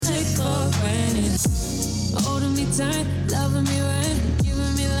time, loving me right,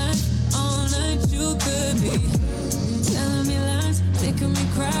 giving me life all night. You could be telling me lies, making me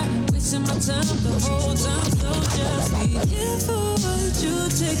cry, wasting my time the whole time. So just be careful what you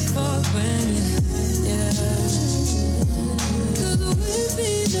take for granted. Yeah, 'cause with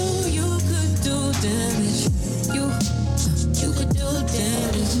me, no, you could do damage. You could do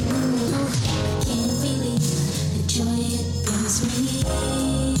damage. I can't believe the joy it brings me.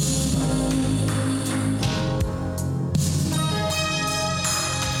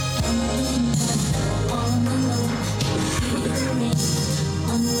 On the road, hearing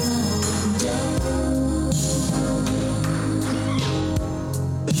on my window.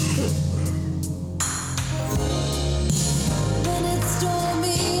 When it's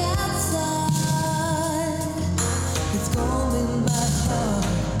stormy outside, it's going by heart.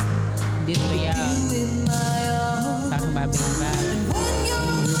 This for y'all. You in my arms. Talking about being violent. When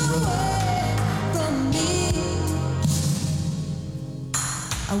you're away from me,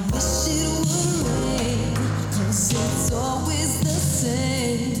 I wish it would rain, 'cause it's always the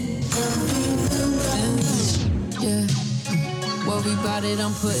same. Yeah, worry about it,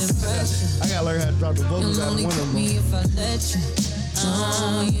 I'm putting pressure. I gotta learn how to drop the vocals You'll out of only one of keep them. me if I let you.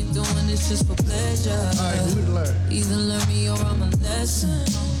 You're doing this just for pleasure. Alright, who to learn? Either learn me or I'm a lesson.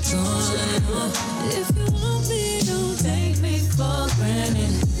 If you want me, don't take me for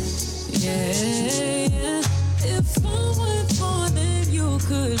granted. Yeah. If I went more than you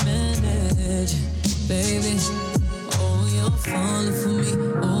could manage, baby. Oh, you're falling for me.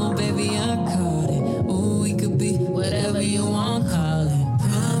 Oh, baby, I caught it. Oh, we could be whatever you want, call it.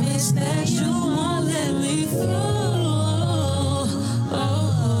 Promise that you won't let me fall.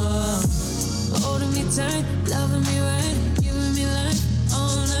 Holding me tight, loving me right, giving me life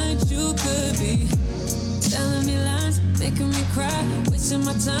all night. You could be telling me lies, making me cry, wasting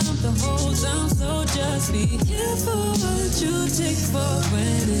my time the whole time. So just be careful what you take for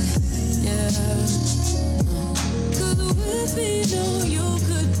granted. Yeah, 'cause with me, no, you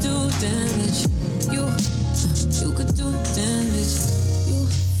could do damage. You could do damage.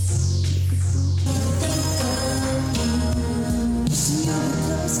 Wishing you were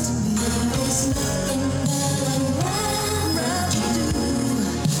close to me. There's nothing that I'd rather do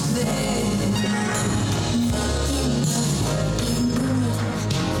than I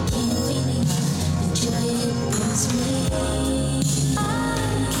can't believe the joy it brings me. I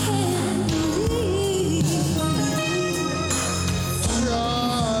can't believe.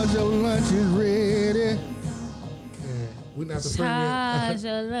 Charge, your lunch is ready. We not the Charge, premium.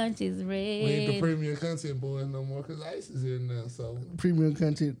 your lunch is We ain't the red. premium content boys no more because Ice is in now. So Premium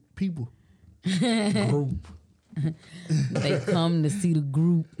content people. group. They come to see the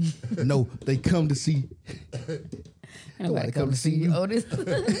group. No, they come to see. Nobody come to see you. Otis.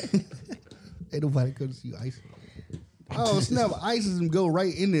 Ain't nobody come to see you, Ice. Oh, snap. Ice is go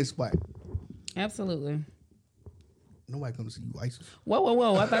right in this spot. Absolutely. Nobody come to see you, Ice.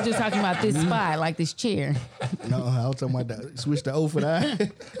 Whoa. I thought you were talking about this spot, like this chair. No, I was talking about that. Switch the O for that.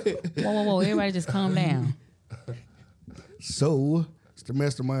 Whoa. Everybody just calm down. So, it's the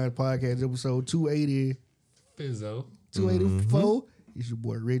Masterminds podcast, episode 280. Fizzo. 284. It's your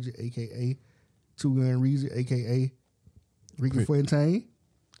boy Reggie, a.k.a. Two Gun Reason, a.k.a. Ricky Fontaine.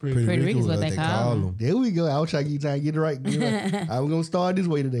 Pretty Ricky is what they call him. There we go. I was trying to get it right. I was going to start this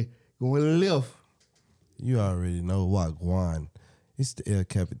way today. Going left. You already know what Guan. It's the El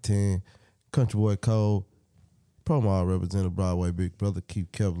Capitan, Country Boy Cole, Promo Representative Broadway Big Brother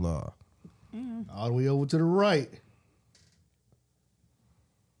Keith Kevlar. All the way over to the right.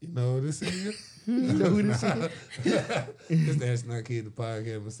 You know who this is? You know who this is? This the Ask Not Kid, the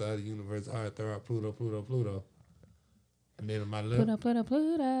podcast beside the universe, Arthur, Pluto. And then on my left,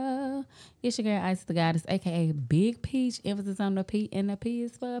 Pluto. It's your girl Ice the Goddess, a.k.a. Big Peach. Emphasis on the P, and the P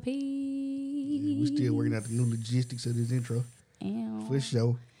is for Peach. We still working out the new logistics of this intro. Ew. For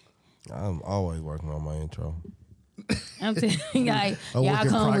sure. I'm always working on my intro. I'm telling you, A y'all work in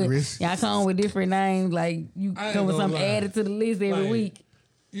progress. y'all come with different names. Like you I ain't come with gonna something lie. added to the list every Like, week.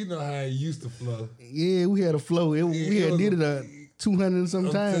 you know how it used to flow. Yeah, we had a flow. We it had was did it 200 and some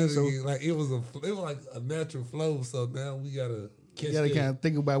I'm times. So telling you, like it was like a natural flow. So now we gotta catch you gotta that. kind of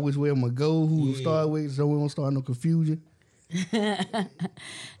think about which way I'm gonna go, who to start with, so we don't start no confusion.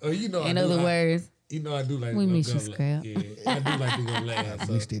 Oh, you know, In I do, other words, you know, I do like we to miss go you, la- Scrap. Yeah, I do like to go last.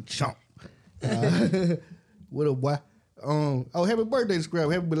 So. Missed it, chomp. What up, boy? Happy birthday,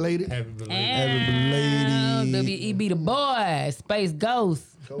 Scrap. Happy belated. Happy belated. and WEB the boy, Space Ghost.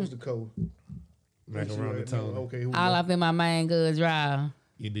 Coast to coast. Macaroni Tony. Okay, who All up in my main good drive.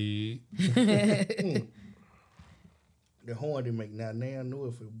 You did. the horn didn't make now. Now I know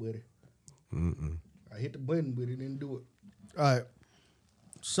it for buddy. I hit the button, but it didn't do it. All right.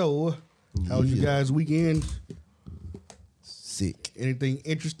 So, how was you guys' weekend? Sick. Anything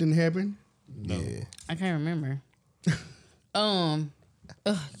interesting happen? No. Yeah. I can't remember.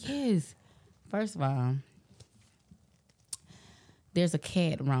 Yes. First of all, there's a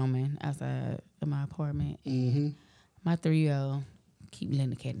cat roaming outside of my apartment. Mm-hmm. My 3-year-old keep letting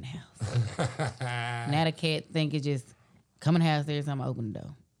the cat in the house. Now the cat think it just come in the house every time I open the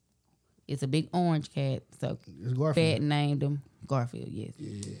door. It's a big orange cat, so It's Garfield. Fat named him Garfield. Yes.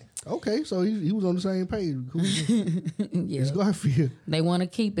 Okay, so he was on the same page. Cool. Yeah. It's Garfield. They want to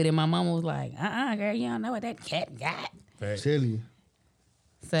keep it, and my mama was like, girl, you don't know what that cat got. Fact. Tell you.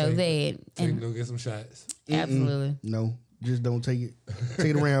 So Take that, Take and go get some shots. absolutely. No, just don't take it. Take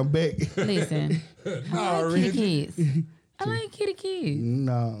it around back. Listen, I like kitty kids. I like kitty kids.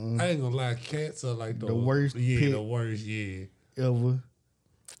 Nah, I ain't gonna lie, cats are like The worst Yeah, pet. the worst. Yeah. ever.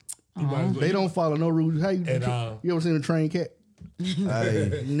 You might as well- They don't follow no rules. How you? At all. You ever seen a trained cat?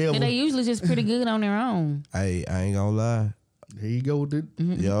 Hey, Never. And they usually just pretty good on their own. hey, I ain't gonna lie. Here you go with the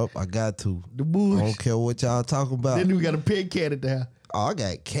Yup, I got to. the I bullshit. don't care what y'all talking about. Then we got a pet cat at the house. Oh, I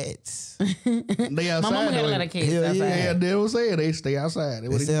got cats. They outside. My mama got a though. lot of kids Hell outside. Yeah, they don't say it. They stay outside.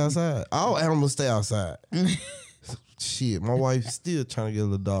 They stay outside. All animals stay outside. Shit, my wife still trying to get a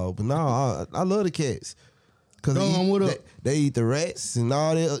little dog, but no, I love the cats. Cause Go on, what up? they eat the rats and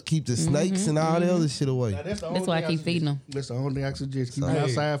all that, keep the snakes and all the other shit away. That's why I keep feeding them. That's the only thing I suggest. Keep So- them Hey,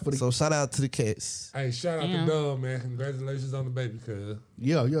 outside for the. So shout out to the cats. Hey, shout out Damn. to Dub, man. Congratulations on the baby, cuz.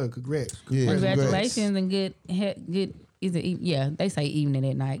 Yeah, congrats. Yeah, Congratulations and good. Is it? Yeah, they say evening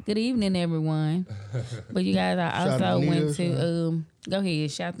at night. Good evening, everyone. But you guys, I Shout out also to went Nia. to. Go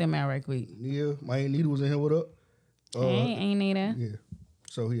ahead, shout them out right quick. Yeah, my Aunt Nita was in here. What up? Hey, Anita. Yeah.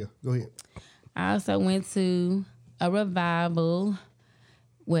 So yeah, go ahead. I also went to a revival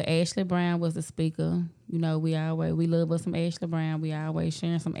where Ashley Brown was the speaker. You know, we love us some Ashley Brown. We always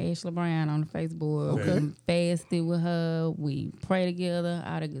sharing some Ashley Brown on the Facebook. Okay. We fasted with her. We pray together,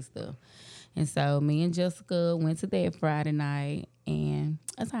 all that good stuff. And so me and Jessica went to that Friday night, and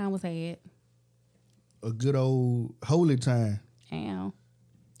a time was had. A good old holy time. Ow.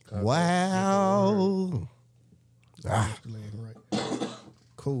 Wow. Right.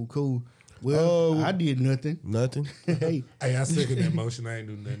 Cool. Well, I did nothing. Nothing. Hey, Hey, I second that motion. I ain't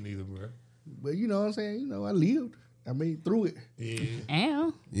do nothing either, bro. but you know what I'm saying? You know, I lived. I made through it. Yeah.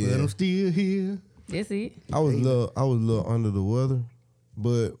 Ow. But Yeah. I'm still here. That's it. I was a little under the weather,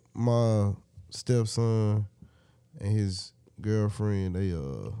 but my stepson and his girlfriend,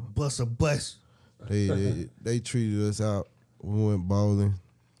 Bust a bus. they treated us out. We went bowling.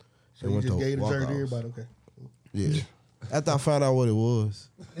 So you just gave the jersey to everybody. Okay. Yeah. After I found out what it was.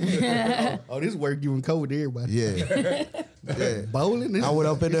 Oh, this work giving code to everybody. Yeah. Yeah. Bowling. This I went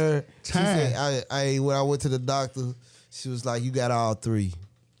up in there. She time. said, when I went to the doctor, she was like, "You got all three: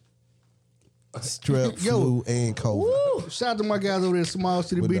 strep, Yo. flu, and COVID." Woo! Shout out to my guys over there, Small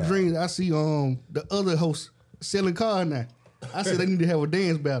City But Big nah. Dreams. I see the other host selling cars now. I said they need to have a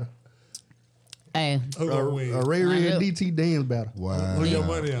dance battle. Hey, Who gonna win? A Ray Ray I and know. DT dance battle. Who Wow. your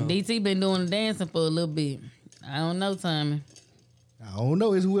money on? DT been doing the dancing for a little bit. I don't know, Tommy. I don't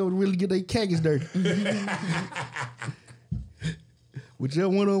know. It's whoever really get their khakis dirty. Whichever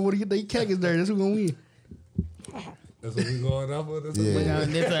one of them want to get their khakis dirty, that's who gonna win. That's what we going off with. That's what Yeah. We gonna,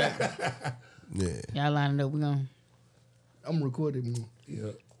 that's right. Yeah. Y'all line it up. We gonna. I'm recording. Man.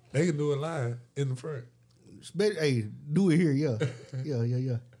 Yeah. They can do it live in the front. Hey, do it here, yeah.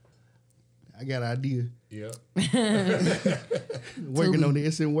 Yeah. I got an idea. Yeah. Working on it,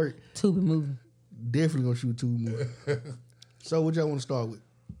 it's in work. Tubi moving. Definitely gonna shoot 2 more. So what y'all want to start with?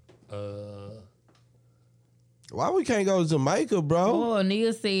 Why we can't go to Jamaica, bro? Oh,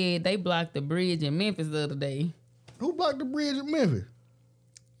 Neil said they blocked the bridge in Memphis the other day. Who blocked the bridge in Memphis?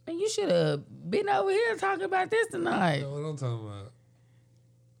 Man, you should have been over here talking about this tonight. You know what I'm talking about?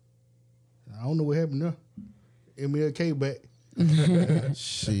 I don't know what happened there. MLK back.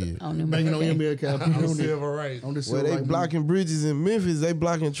 Shit. On them Banging on MLK. I'm People on this- civil right. on this Well, civil they rights blocking bridges in Memphis. They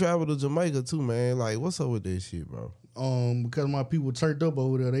blocking travel to Jamaica too, man. Like, what's up with that shit, bro? movement. Because my people turned up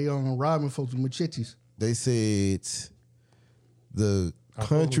over there. They robbing folks with machetes. They said the I fuck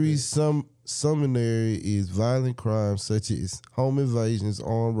with country's seminary is violent crimes such as home invasions,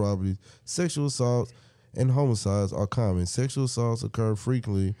 armed robberies, sexual assaults, and homicides are common. Sexual assaults occur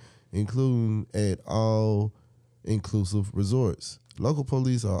frequently, including at all inclusive resorts. Local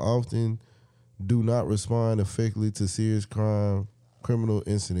police are often do not respond effectively to serious criminal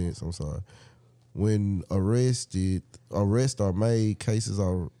incidents. When arrests are made, cases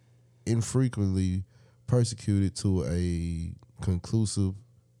are infrequently persecuted to a conclusive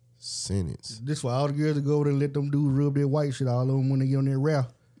sentence. This why all the girls that go over there and let them dudes rub their white shit all over them when they get on their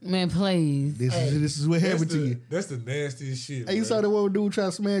rap. Man, please. This is what happened to you. That's the nastiest shit. Hey, you saw that one dude try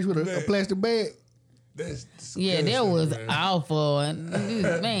to smash with a plastic bag? That's Yeah, that was man. awful. And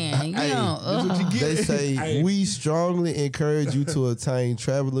man, you know. That's what you get. They say Hey. we strongly encourage you to obtain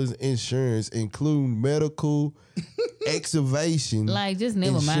travelers insurance, including medical excavation. Like, just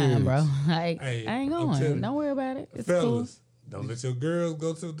never mind, bro. Like, Hey, I ain't I'm telling going. you. Don't worry about it. It's Fellas, don't let your girls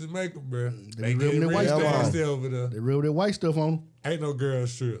go to Jamaica, bro. They rubbing get their white real stuff on. nasty over there. They rub their white stuff on them. Ain't no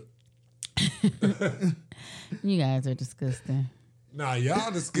girls trip. cool. You guys are disgusting. Nah,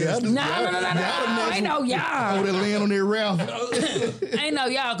 y'all disgusting. No. Ain't no Over y'all. there laying on their rap. Ain't no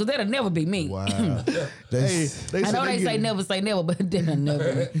y'all, because that'll never be me. Wow. Hey, They, they I know they say get- say never, but that'll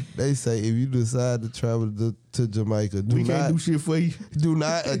never be. they say if you decide to travel to Jamaica, We can't do shit for you. do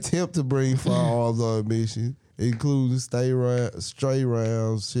not attempt to bring firearms on mission, including stray rounds,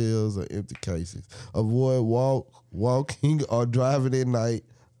 shells, or empty cases. Avoid walking or driving at night.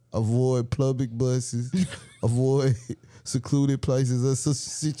 Avoid public buses. Avoid secluded places or That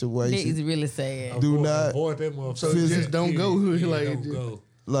situations. is really sad. Do not avoid that motherfucker. So just don't go. Yeah, Like, don't just- go.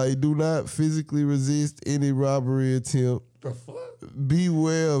 Like, do not physically resist any robbery attempt. The fuck?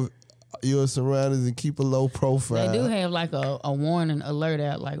 Beware of your surroundings and keep a low profile. They do have like a warning alert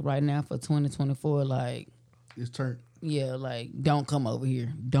out like right now for 2024. Like, It's turned. yeah, like don't come over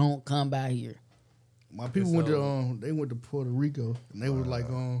here. Don't come by here. My people went to they went to Puerto Rico and they was like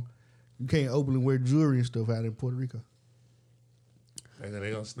you can't openly wear jewelry and stuff out in Puerto Rico.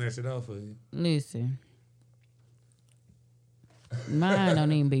 They gonna snatch it off of you. Listen, mine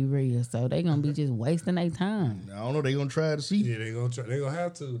don't even be real, so they gonna be just wasting their time. I don't know, they gonna try to see. Yeah, they gonna try. They gonna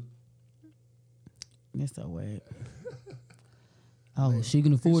have to. That's so weird. Oh, she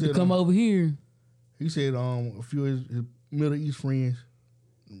can afford to said, come over here. He said a few of his Middle East friends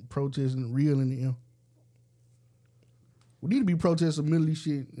protesting real in the M. We need to be protesting Middle East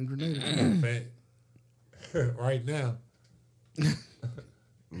shit in Grenada. Fact. Right now.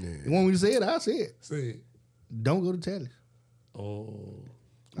 You want me to say it? I say it. Say it. Don't go to Tallis. Oh.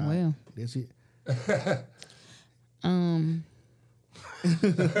 Well, That's it.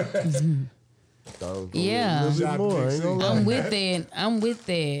 yeah, A little bit more, ain't gonna lie. I'm with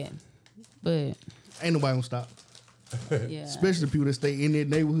that, but Ain't nobody gonna stop. yeah, Especially the people that stay in that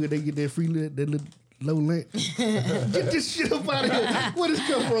neighborhood, they get that free that little low rent. Get this shit up out of here. Where this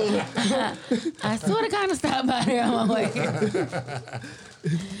come from? I sort of kind of stopped by there on my way. But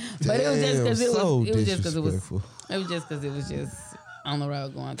it was just because it so was. It was just because it was. disrespectful. It was just because it was just on the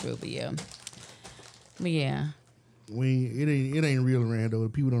road going through. But yeah. It ain't real around though. The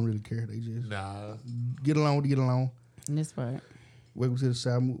people don't really care. They just Nah. get along to get along. And this part. Welcome to the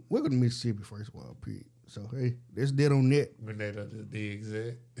South. Welcome to Mississippi, first of all, period. So hey, that's dead on net. Grenada the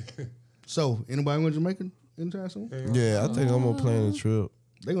exact. So anybody going to Jamaica anytime soon? Yeah, I think I'm gonna plan a trip.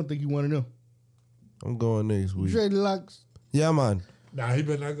 They gonna think you one of them. I'm going next week. Straight locks. Yeah, man. Nah, he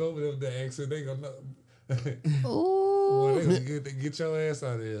better not go over there with that accent. They gonna know. Ooh. Boy, they gonna get your ass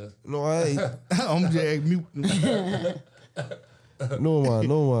out of here. No, I ain't. I'm just mute. No man.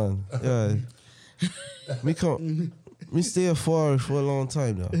 Yeah. Me stay a forest for a long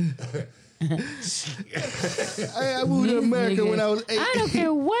time now. I moved to America when I was 8. I don't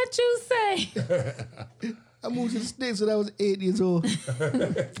care what you say. I moved to the States when I was 8 years old.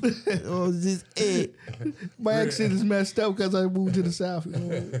 It was just it. My accent is messed up because I moved to the South. You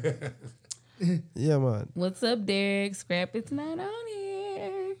know? Yeah, man. What's up, Derek? Scrap, it's not on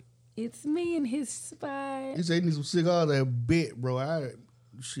here. It's me and his spot. He said he needs some cigars that bet, bro.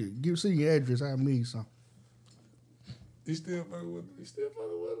 Send your address. I'll make you some. You still fucking with him? You still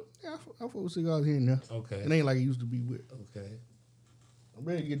fucking with him? Yeah, I fuck with cigars here and there. Okay. It ain't like it used to be with. Okay. I'm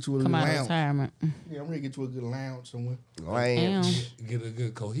ready to get to a Come little out of lounge. retirement. Yeah, I'm ready to get to a good lounge somewhere. Damn. Get a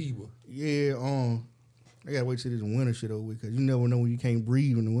good cohiba. Yeah, I gotta wait till this winter shit over with because you never know when you can't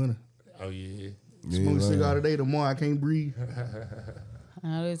breathe in the winter. Oh yeah. Smoke a cigar today, tomorrow I can't breathe.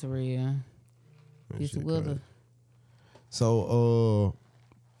 Oh, that's real. It's shit weather. crazy. So,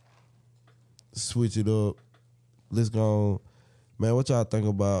 switch it up. Let's go on. Man, what y'all think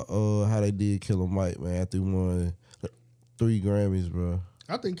about how they did Killer Mike, man, after he won 3 Grammys, bro?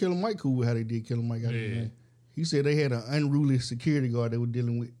 I think Killer Mike cool with how they did Killer Mike. Yeah. He said they had an unruly security guard they were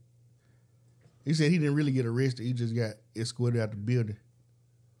dealing with. He said he didn't really get arrested. He just got escorted out the building.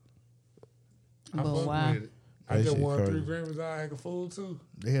 I But fuck why? with it. I That just shit won crazy. 3 Grammys. I act a fool too.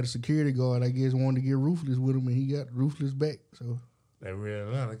 They had a security guard, I guess, wanted to get Ruthless with him, and he got Ruthless back. So That Real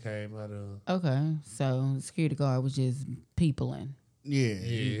Atlanta came out of. Okay, so the security guard was just peopling. yeah,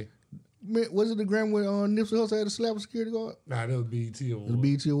 Yeah. Man, was it the Grammy where Nipsey Hussle had to slap a security guard? Nah, that was BET Award. The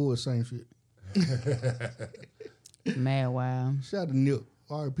BET Awards, same shit. Mad wow. Shout out to Nip.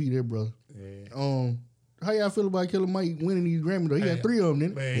 R.I.P. that brother. Yeah. How y'all feel about Killer Mike winning these Grammys though? He got 3 of them,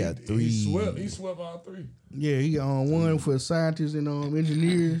 didn't he? Man, He got 3. He swept all 3. Yeah, he got one for scientists and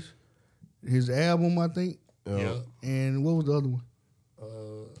engineers. His album, I think. Yeah. And what was the other one?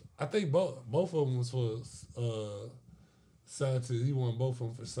 I think both of them was for scientists. He won both of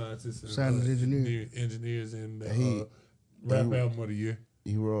them for scientists and Scientists, engineers and He- rap album of the year.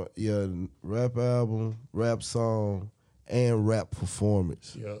 He wrote rap album, rap song, and rap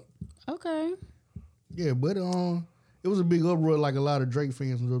performance. Yeah. Okay. Yeah, but it was a big uproar. Like a lot of Drake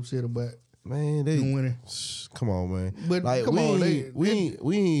fans was upset about Man, they him winning. come on, man. But like, come on, we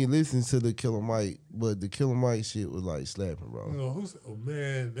ain't listened to the Killer Mike, but the Killer Mike shit was like slapping, bro. You know,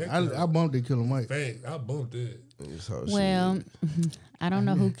 man, that I bumped that Killer Mike. fact, I bumped it. It's how Well, shit. I don't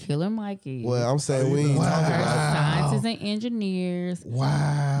know who Killer Mike is. Well, I'm saying we ain't talking about. Scientists and engineers.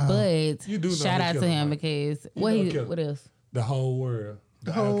 Wow. But You do know shout who out to Killer him Mike. because know Killer. what else? The whole world.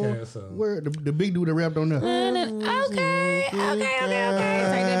 The whole Outkast song. where the big dude that rapped on there. Okay. Take that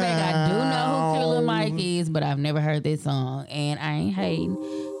back. I do know who Killer Mike is, but I've never heard this song, and I ain't hating.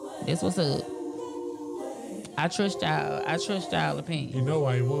 This what's up. I trust y'all. I trust y'all opinion. You know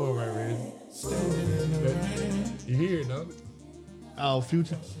why he won, right, man? You hear it, don't you? Oh,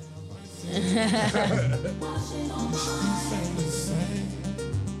 Future.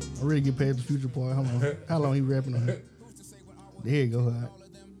 I really get past the Future part. How long he rapping on it? There you go. All right.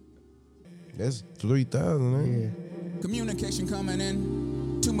 That's 3,000, man. Yeah. Communication coming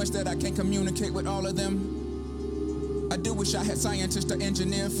in. Too much that I can't communicate with all of them. I do wish I had scientists or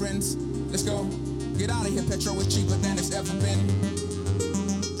engineer friends. Let's go. Get out of here, petrol is cheaper than it's ever been.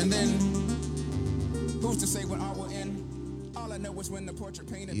 And then, who's to say when all will end? All I know is when the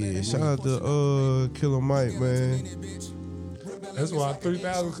portrait painted. Yeah, shout out to Killer Mike, man. That's why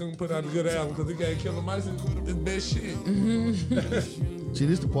 3,000 couldn't put out a good album because he got Killer Mike the best shit. See,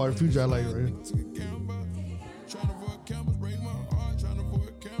 this the part of Future I like right here.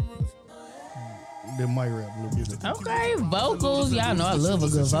 That might rap a little bit. Okay, vocals. Y'all know I love a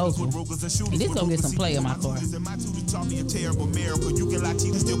good vocal. And this gonna get some play in my car. They kill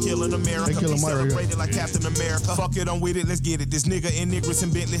him right here. Like Captain America. Fuck it, I'm with it, let's get it. This nigga in Nicholas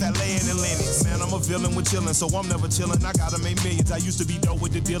and Bentley, Halayan and Lennox. Man, I'm a villain with chillin', so I'm never chillin'. I gotta make millions. I used to be dope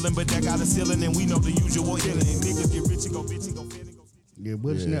with the dealing, but that got a ceiling, and we know the usual illin'. And niggas get rich and go bitch and go fit and go. Yeah,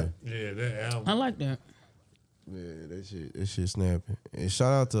 but snap. Yeah, that album. I like that. Yeah, that shit snapping. And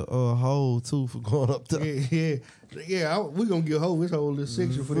shout out to Hov too for going up there. Yeah. We gonna give Hov his whole little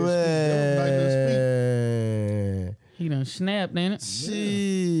section for this. That was a nice little speech. Man, He done snapped, ain't it?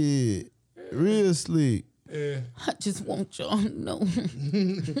 shit, real slick. Yeah. I just want y'all to know.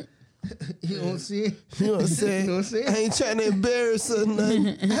 You know what I'm saying? You know what I'm saying? You know what I'm saying? I ain't trying to embarrass her,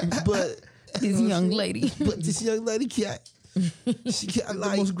 nothing, but This young lady. this young lady got she got The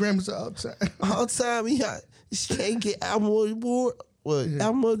like most Grammys of all time. all time. She can't get album award. What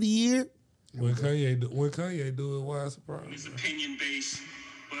album of the year? When Kanye do it, why surprise? It's opinion based,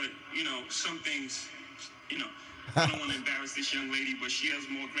 but some things, I don't want to embarrass this young lady, but she has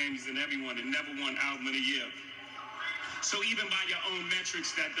more Grammys than everyone and never won album of the year. So even by your own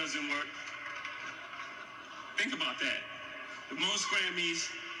metrics, that doesn't work. Think about that. The most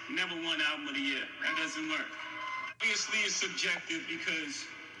Grammys, never won album of the year. That doesn't work. Obviously, it's subjective because,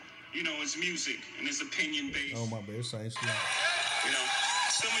 it's music and it's opinion based. Oh my bad, it's ain't slow.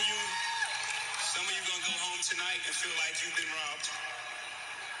 Some of you gonna go home tonight and feel like you've been robbed.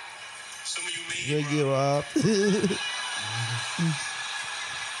 Some of you may You get get robbed. robbed.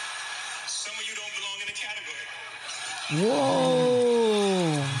 Some of you don't belong in the category.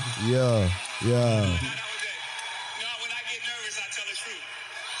 Whoa. Yeah. Not all day. No, when I get nervous, I tell the truth.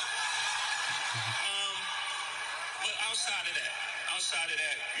 But outside of that,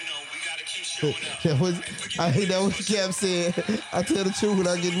 we gotta keep showing up. I hate that what you kept saying. I tell the truth when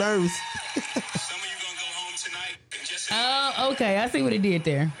I get nervous. Some of you gonna go home tonight and just Oh, okay. I see what he did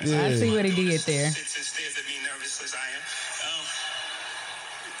there. Yeah. I see what he did there. sits and stares at me nervous as I am.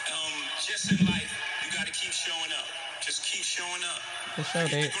 Just in life, you gotta keep showing up. Just keep showing up. For sure,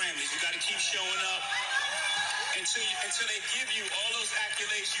 Forget Dad. the Grammys. You gotta keep showing up until they give you all those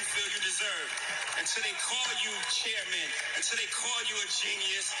accolades you feel you deserve. Until they call you chairman. Until they call you a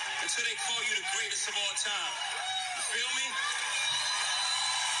genius. Until they call you the greatest of all time. You feel me?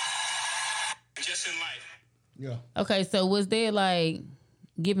 Just in life. Yeah. Okay, so was there like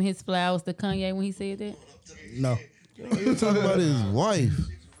giving his flowers to Kanye when he said that? No. You talking about his wife?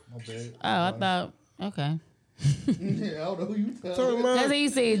 Oh, I thought, okay. Yeah, I don't know who you talking Talking about. Cause about, he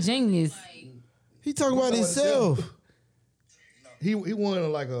said genius. he talking about himself. He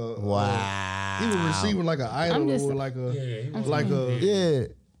won like a Wow. he was receiving like an idol just- or like a Yeah, he was like a Yeah.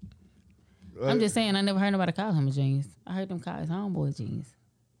 I'm just saying, I never heard nobody call him a genius. I heard them call his homeboy a genius.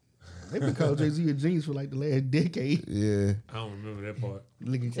 They been calling Jay-Z a genius for like the last decade. Yeah. I don't remember that part.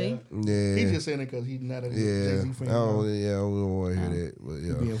 Look at See? that. Yeah. He's just saying it because he's not a yeah. Jay-Z fan. I don't want to hear that. But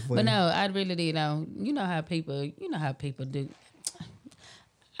yeah. Being funny. But no, I really did know. You know how people do.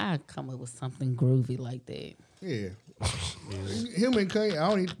 I come up with something groovy like that. Yeah. Him and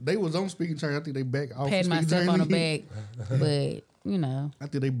Kanye, they was on speaking terms. I think they back off Pat speaking myself terms. on the back, but you know, I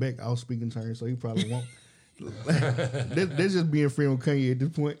think they back off speaking terms, so he probably won't. They're just being friends with Kanye at this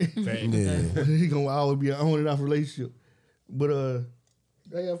point. Yeah. He gonna always be an on and off relationship. But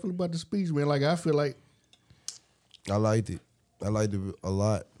how y'all feel about the speech, man? Like I feel like I liked it. I liked it a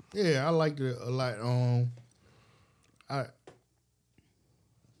lot. I liked it a lot.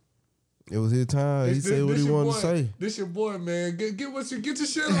 It was his time. He said what he your wanted boy, to say. This your boy, man. Get your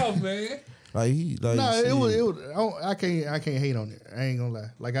shit off, man. Like he like No, shit. it was. I can't hate on it. I ain't gonna lie.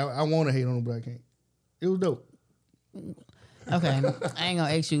 Like I want to hate on it, but I can't. It was dope. okay. I ain't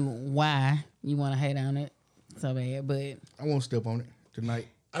gonna ask you why you want to hate on it so bad, but I won't step on it tonight.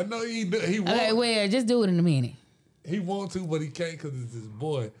 I know he okay. want, Well, just do it in a minute. he want to, but he can't because it's his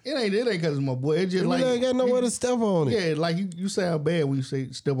boy. It ain't because it's my boy. It's just We like ain't got nowhere to step on it. Yeah, like you sound bad when you say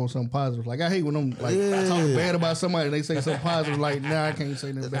step on something positive. Like I hate when I'm like talking bad about somebody and they say something positive. Like I can't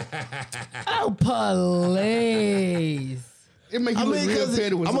say nothing bad. Oh, please. It make you look real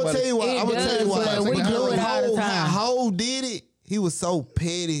petty when I'm gonna somebody. tell you why. It I'm gonna does, tell you why. but we do it all the time. How Ho did it? He was so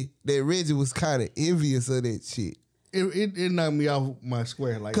petty that Reggie was kind of envious of that shit. It knocked me off my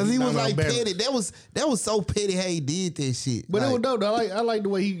square. Like Cause he was knocked me like off balance. petty. That was so petty how he did that shit. But like, it was dope. Though. I like the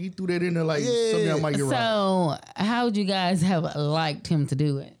way he threw that in there. Like something I might get wrong. So, how would you guys have liked him to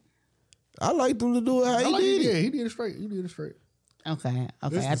do it? I liked him to do it how he did it. Yeah, he did it straight. He did it straight. Okay.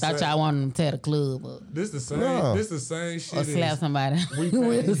 This I the thought same- y'all wanted him to tear the club up This the same. No. This the same shit. or slap as somebody. Will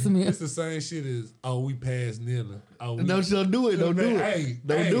This Smith. the same shit as we passed Nilla. Oh, we, No, don't do it. Don't do it. Hey,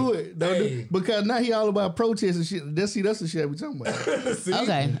 Don't hey, do it. Don't do hey. it. Because now he all about protest and shit. That's the shit we talking about. See?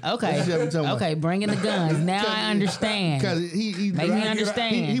 Okay. That's what I'm talking about. Okay. Bring in the guns. Now I understand. Because he Make me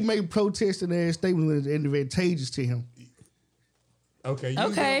understand. He made protesting ass statements that advantageous to him. Okay.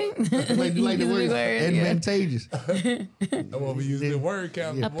 Okay. Like the Use word big words, yeah. advantageous. I want to use the word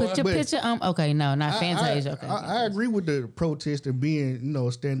count. I put your But- picture on. Okay, no, not Fantasia. Okay. I agree with the protester being,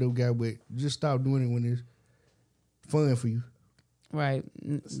 a stand-up guy, but just stop doing it when it's fun for you. Right.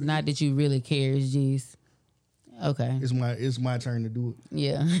 Not that you really care. It's just okay. It's my turn to do it.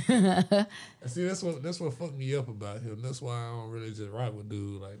 Yeah. See, that's what fucked me up about him. That's why I don't really just rock with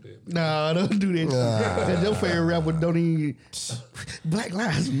dude like that. Nah, don't do that shit. 'Cause your favorite rapper don't even Black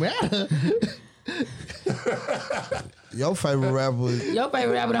Lives Matter. Your favorite rapper. Your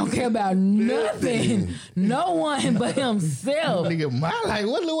favorite rapper don't care about nothing. No one but himself. Nigga, my life.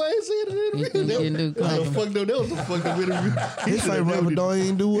 What Lil Wayne said in the You interview? can do That was a fucked up. That was a fucked up interview. His favorite rapper don't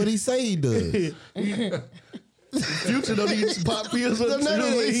even do what he say he does. Future don't even pop pills or None of that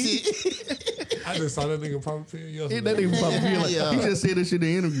nothing. shit. I just saw that nigga pop a pill yesterday. That nigga pop a pill. Yeah. He just said that shit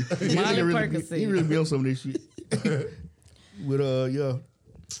in the interview. Molly He Percocet. really be on some of this shit. But yeah,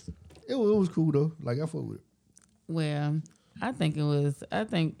 it was cool though. Like I fuck with it. Well, I think it was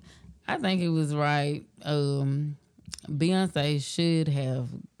it was right. Beyonce should have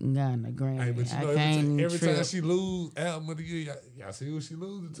gotten a Grammy. Hey, but you I know, can't every time trip. she lose album of the year, y'all see who she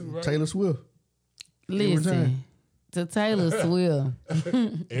losing to, right? Taylor Swift. Listen to Taylor Swift.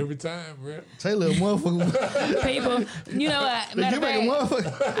 Every time, bro. Taylor, a motherfucker. People, you know what? Matter You of make a fact,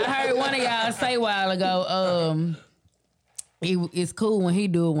 motherfucker. I heard one of y'all say a while ago, it's cool when he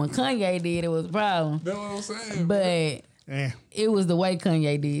do it. When Kanye did it was a problem. That's what I'm saying. But Yeah. it was the way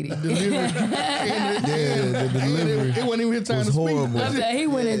Kanye did it. Yeah, the delivery It wasn't even his time was to speak. horrible. I said he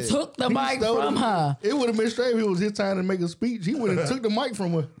went and took the mic Stole from it. her. It would have been straight if it was his time to make a speech. He would have took the mic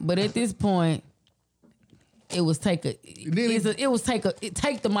from her. But at this point, it was take the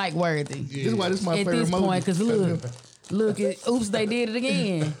mic worthy. This is why this is my At favorite this point, emoji. because look, oops, they did it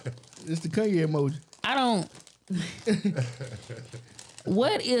again. It's the Kanye emoji. I don't.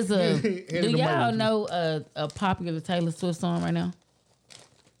 What is a? And Do the y'all emoji. know a popular Taylor Swift song right now?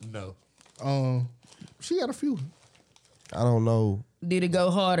 No. She got a few. I don't know. Did it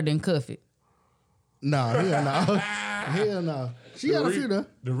go harder than Cuff It? Nah, hell no. Hell no. She got a few though.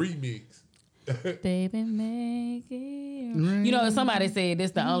 The remix. Baby, make it. You know, somebody said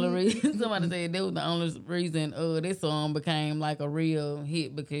that's the only reason. Somebody said that was the only reason this song became like a real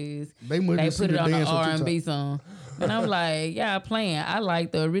hit because they put it on the R&B song. And I'm like, y'all playing. I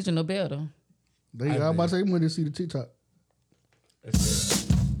like the original better. I was about to say, when they see the TikTok.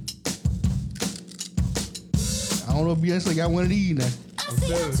 I don't know if Beyonce got one of these now.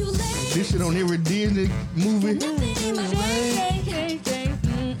 This shit on every Disney movie.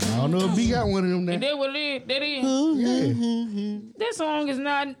 I don't know if B got one of them now. That what it is? That is? Yeah. That song is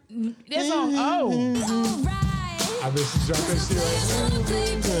not. That song old. I bet she dropped that shit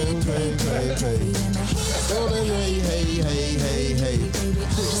right.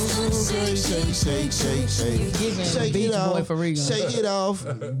 Shake it off.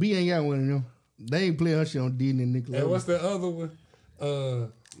 B ain't got one of them. They ain't playing her shit on Disney and Nickelodeon. And what's that other one?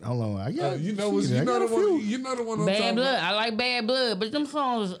 Hold on, I got you know the one. Bad Blood. I like Bad Blood, but them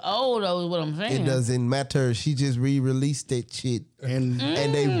songs old though. Is what I'm saying. It doesn't matter. She just re-released that shit, and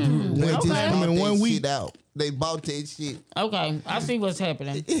they went in 1 week shit out. They bought that shit. Okay, I see what's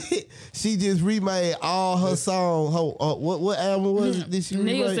happening. She just remade all her songs. What album was it? Did she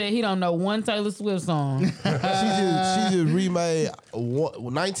Nigga said he don't know one Taylor Swift song. she just remade a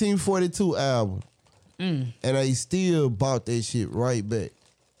 1942 album, and they still bought that shit right back.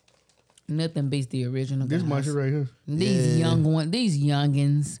 Nothing beats the original. This guys. my shit right here. These these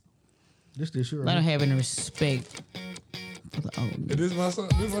youngins. This shit right Let them here. have any respect for the old. And this my song.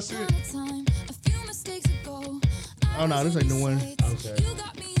 This my shit. Oh no, this ain't the one. Okay.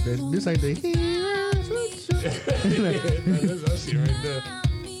 This ain't the. That's our shit right there.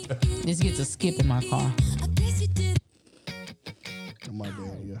 This gets a skip in my car. Oh, my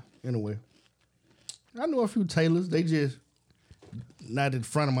bad, yeah. Anyway, I know a few Taylors. They just not in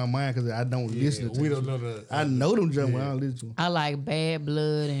front of my mind because I don't listen to them. We don't know the. I know them jump when I don't listen to them. I like Bad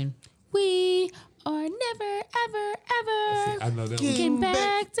Blood and We Are Never Ever Ever I know that one. Getting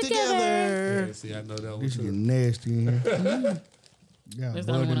Back Together. Yeah, see, I know that one This shit too. nasty in here. Yeah, That's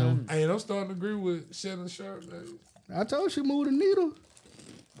the only one I'm- Hey, I'm starting to agree with Shannon Sharp. Man. I told you she moved the needle.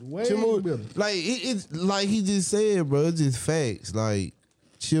 Way She moved, better. like it's like he just said, bro. It's just facts. Like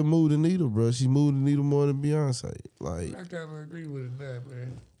she'll move the needle, bro. She moved the needle more than Beyonce. Like, I kind of agree with it now,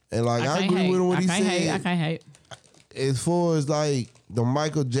 man. and like I can't agree hate. with him what I he can't said. hate. I can't hate. As far as like the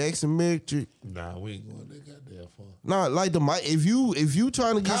Michael Jackson metric, Nah, we ain't going that goddamn far. nah, like the if you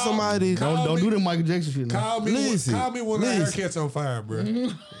trying to get somebody, Don't do the Michael Jackson shit now. Call me when the haircut's on fire, bro.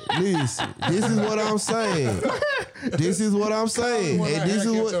 listen, this is what I'm saying. This is what I'm saying, and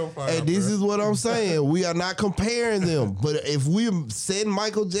this is what I'm saying. We are not comparing them, but if we're setting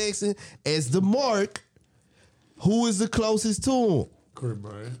Michael Jackson as the mark, who is the closest to him? Chris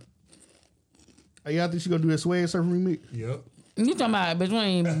Brown. Hey, y'all think she gonna do that Swag Surfer remix? Yep. You talking about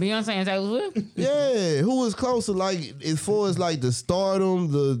between Beyonce and Taylor Swift? Yeah, who is closer? Like as far as like the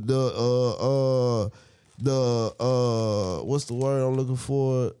stardom, the what's the word I'm looking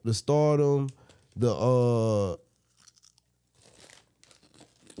for? The stardom,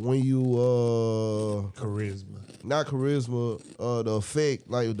 when you Charisma. not charisma, the effect,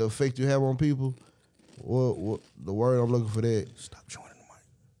 like the effect you have on people. What the word I'm looking for that? Stop joining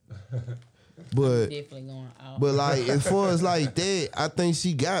the mic. But Definitely going out. but like as far as like that, I think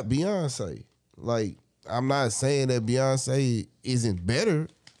she got Beyonce. Like I'm not saying that Beyonce isn't better,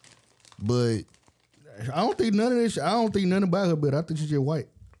 but I don't think none of this. I don't think nothing about her, but I think she's just white.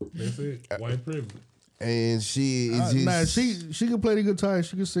 That's it. White privilege. and she is just Nah, she can play the guitar,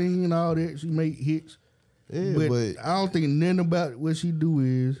 she can sing and all that. She make hits. yeah, but, but I don't think nothing about what she do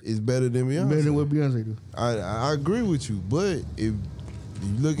is it's better than Beyonce. better than what Beyonce do. I agree with you, but if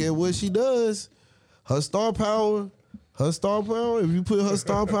you look at what she does, her star power, if you put her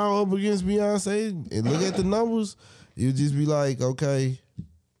star power up against Beyonce and look at the numbers, you'll just be like, okay,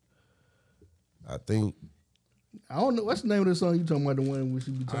 I think. I don't know what's the name of the song you talking about. The one we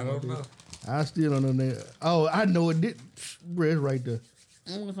should be talking I don't about. know. I still don't know the name. Oh, I know it. Bro, it's right there.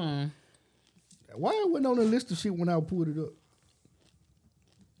 Why it wasn't on the list of shit when I pulled it up?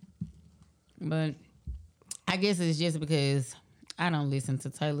 But I guess it's just because I don't listen to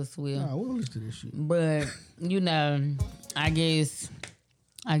Taylor Swift. Nah, we don't listen to this shit. But you know, I guess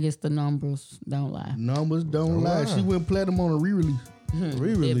the numbers don't lie. Numbers don't lie. She went platinum on a re-release. That being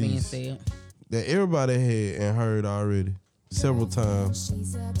Re-release said, that everybody had and heard already several times.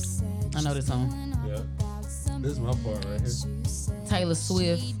 I know this song. Yeah. This is my part right here. Taylor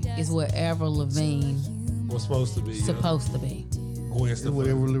Swift is what Avril Lavigne What's supposed to be. supposed to be. Gwen That's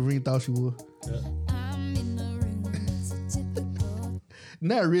whatever Stefani. Lorene thought she was. Yeah.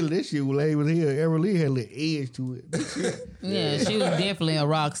 Not really. That shit was lame as hell. Errol Lee had a little edge to it. Yeah, she was definitely a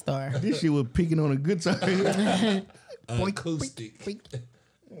rock star. This shit was picking on a guitar. Acoustic.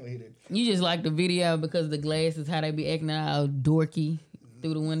 You just like the video because the glasses, how they be acting all dorky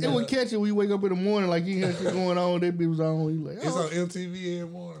through the window. It would catch it when you wake up in the morning, like you had shit going on. That bitch was on. You like, It's on MTV every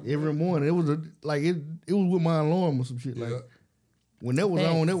morning. every morning. It was it was with my alarm or some shit. Like when that was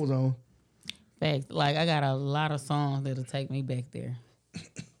on, that was on. Fact, like I got a lot of songs that'll take me back there.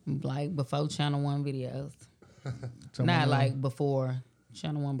 Like before Channel 1 videos. Not like before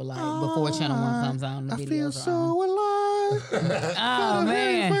Channel 1, but like before Channel 1 comes on, the videos feel are so on. alive. Oh,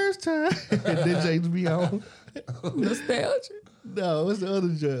 man. First time. That James be on. Nostalgia. No, what's the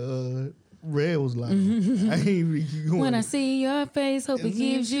other Red was like, I ain't even keep going. When I see your face, hope it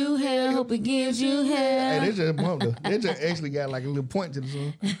gives you hell, hope it gives you hell. Hey, they just bumped her. They just actually got like a little point to the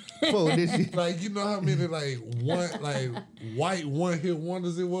song. Fuck this shit. Like, you know how many white one hit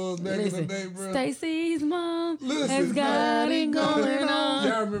wonders it was back in the day, bro? Stacy's mom has got it going on.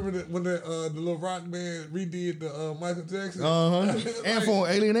 Y'all remember when the little rock band redid the Michael Jackson? Ant form,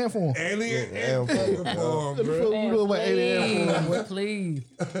 alien ant form. Alien ant form, bro. What you know about alien ant form? Please.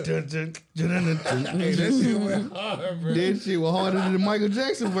 Hey, that shit went hard, bro. That shit was harder than the Michael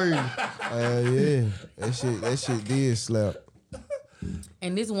Jackson version. Yeah, that shit did slap.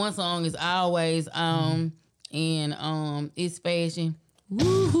 And this one song is always in It's Fashion.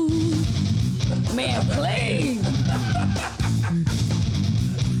 Woo-hoo. Man, please.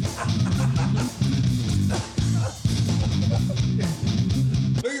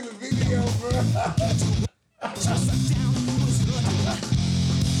 Look at the video, bro.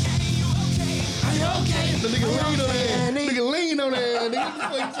 The nigga lean on that.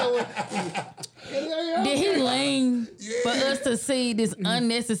 Did he lean for us to see this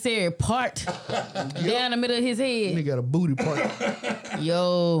unnecessary part down the middle of his head? Nigga got a booty part.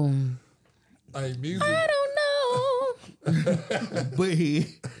 Yo. Like music. I don't know. Butt head.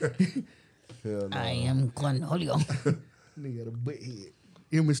 Hell no. I am Cornholio. Nigga got a butt head.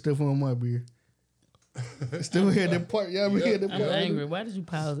 Give me stuff on my beard. Still had that part. Y'all ever had that part? I'm angry. Why did you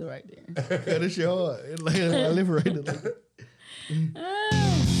pause it right there? Yeah, that shit hard. It like my lip right there. Like that.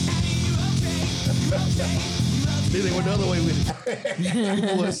 Then they went the other way with it.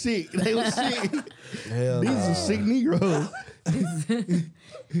 People were sick. They were sick. Hell These no. are sick Negroes.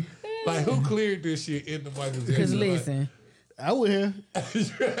 Like, who cleared this shit in the Michael Jackson? Because listen, I would have.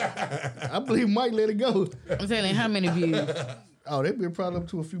 I believe Mike let it go. I'm telling you how many views. Oh, they been probably up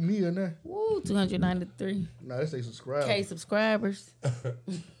to a few million now. Woo, 293. No, they say subscribe. K subscribers.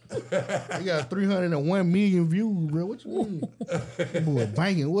 They got 301 million views, bro. What you mean? That boy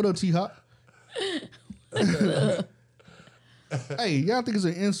banging. What up, T-Hop? Hey, y'all think it's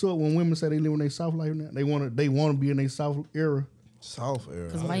an insult when women say they live in their South life now? They want to be in their South era. South era.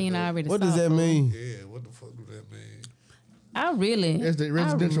 Because why ain't already What does that soft? mean? Yeah, what the fuck do that mean? I really. That's the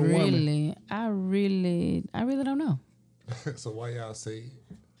residential woman. I really don't know. So why y'all say it?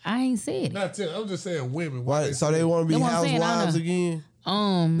 I ain't said it. Not tell. I'm just saying women. Why? So they want to be That's what I'm saying, I housewives know. again?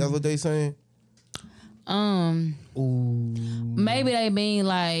 That's what they saying? Maybe they mean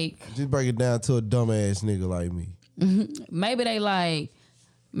like, Just break it down to a dumbass nigga like me. maybe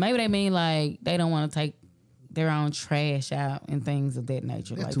they mean like they don't want to take their own trash out and things of that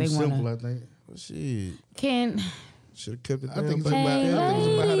nature. That's like too they simple, want I think. Well, shit. Can Should have kept it I down. think it's back. about, I think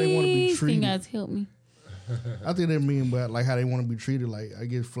it's about how they want to be ladies, can you treated. guys help me? I think they mean about like how they want to be treated. Like I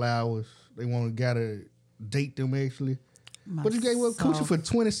get flowers. They want to gotta date them actually. But you gave up coochie for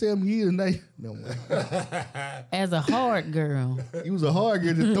 27 years now. No man. As a hard girl. You was a hard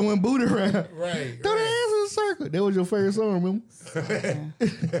girl just throwing booty around. Right. Throw that ass in a circle. That was your favorite song,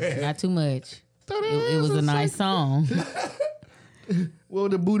 remember? Not too much. Throw that It ass was in a nice circle. song. What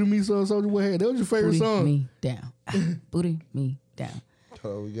was the booty me song Soldier Boy had? That was your favorite Booty song. me down. Booty me down.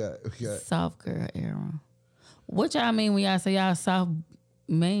 Oh, we got. Soft girl era. What y'all mean when y'all say y'all soft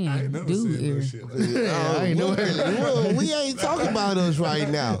I ain't man never dude said no era? shit. I ain't know that. Well, we ain't talking about us right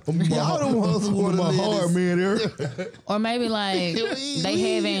now. Y'all the ones who want to my hard man there. Or maybe like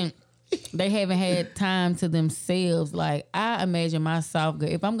they haven't had time to themselves. Like I imagine my soft girl.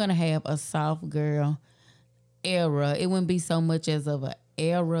 If I'm gonna have a soft girl era, it wouldn't be so much as of an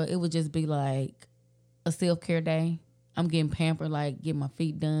era. It would just be like a self-care day. I'm getting pampered, like getting my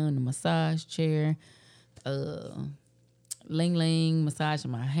feet done, the massage chair, ling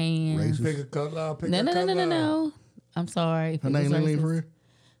massaging my hands. Pick a color. Pick No. a color. No. I'm sorry. If Her it was name Ling racist. for real?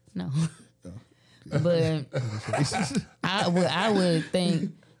 No. But I would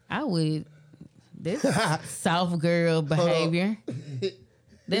think this soft girl behavior.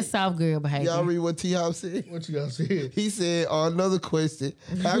 That's soft girl behavior. Y'all read what T-Hop said? What you got said? He said, on another question,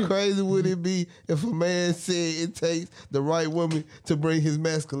 how crazy would it be if a man said it takes the right woman to bring his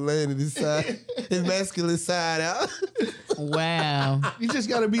masculinity side, his masculine side out? Wow. You just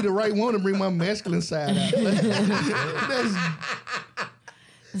got to be the right one to bring my masculine side out. That's,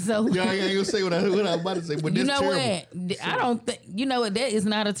 So y'all ain't gonna say what I'm about to say, but you that's know terrible. what? I don't think you know what. That is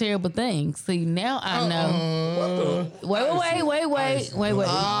not a terrible thing. See, now I know. Wait.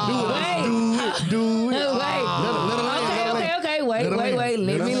 Do it. Okay. Wait.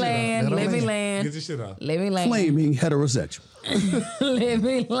 Let me land. Get your shit off. Let me land. Flaming heterosexual. Let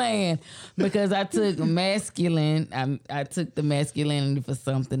me land. Because I took masculine. I took the masculinity for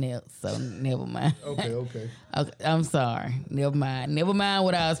something else. So never mind. Okay. Okay, I'm sorry. Never mind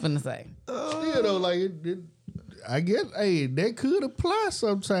what I was finna say. Still though, like I guess, that could apply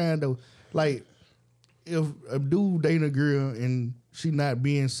sometime though. Like if a dude dating a girl and she not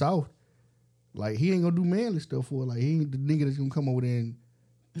being soft, like he ain't gonna do manly stuff for her. Like he ain't the nigga that's gonna come over there and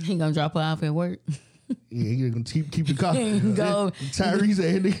He gonna drop her off at work. yeah, he gonna keep the car. Go. Tyrese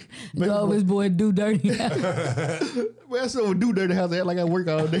ass nigga. Go his boy do dirty. Well, so do dirty house act like I work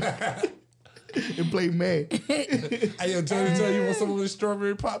all day and play mad. Hey, yo, tell you want some of this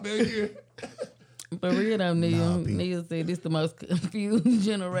strawberry pop back here? For real though, Neil said this the most confused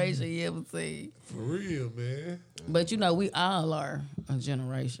generation you ever seen. For real, man. But you know, we all are a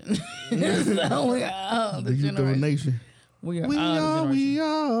generation. So we all The the youth of the generation. nation. We are all the generation. We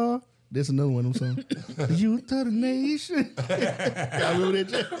are. That's another one of them songs. The youth of the nation. Y'all remember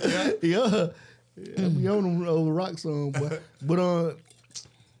that? Yeah. We on them old rock song, but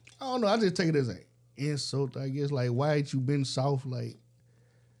I don't know. I just take it as an insult. I guess like, why ain't you been soft? Like,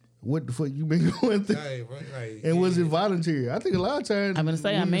 what the fuck you been going through? Right. And was it voluntary? I think a lot of times I'm gonna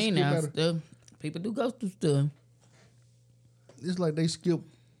say I women mean skip now. out of- Still, people do go through stuff. It's like they skip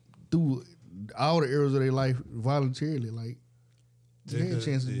through all the areas of their life voluntarily. Like they had a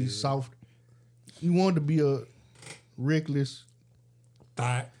chance to be soft. You wanted to be a reckless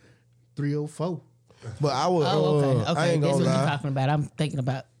 304. But I was, Okay. I ain't That's gonna what you're lie. talking about. I'm thinking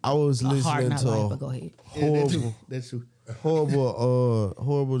about I was a hard listening not to life, but go ahead. That's true.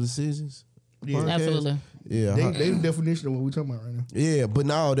 horrible decisions. Yeah. podcast. Absolutely. Yeah, They the definition of what we talking about right now. yeah, but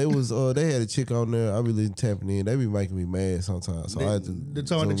no, they was they had a chick on there. I really tapping in. They be making me mad sometimes. So I had to The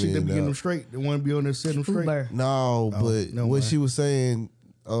time the chick that be getting them straight, the one be on there setting them straight. Uber. No, but no, what man. she was saying,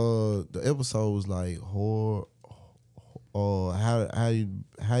 the episode was like whore, or how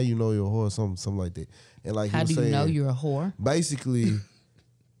you know you're a whore, something like that. And like How he was do you saying, know you're a whore? basically,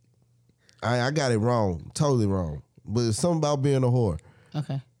 I got it wrong, totally wrong. But it's something about being a whore.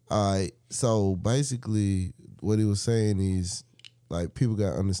 Okay. All right, so basically, what he was saying is, like, people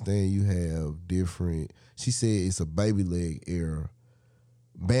got to understand you have different. She said it's a baby leg era.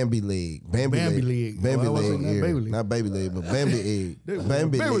 Bambi leg. Bambi leg Oh, I wasn't saying era. baby leg. Not baby leg, but Bambi egg.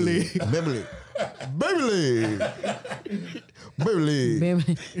 Bambi Baby leg. leg. Baby leg. Baby leg.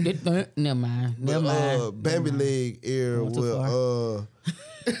 Baby leg. Never mind. Bambi leg era Went too where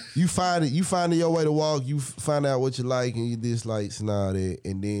you find your way to walk, you find out what you like and your dislikes and all that,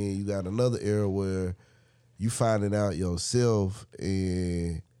 and then you got another era where you finding out yourself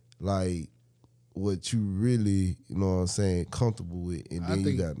and like what you really, you know what I'm saying, comfortable with, and then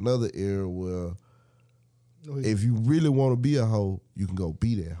you got another era where if you really want to be a hoe, you can go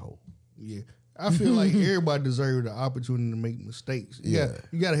be that hoe. Yeah. I feel like everybody deserves the opportunity to make mistakes. You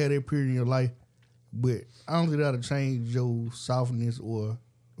gotta have that period in your life, but I don't think that'll change your softness or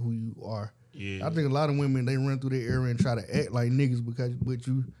who you are. Yeah. I think a lot of women, they run through that era and try to act like niggas but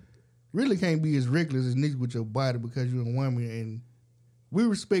you really can't be as reckless as niggas with your body because you're a woman, and we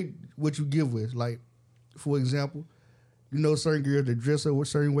respect what you give us. Like, for example, you know, certain girls that dress up a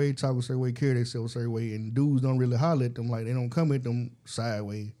certain way, talk a certain way, carry themselves a certain way, and dudes don't really holler at them. Like, they don't come at them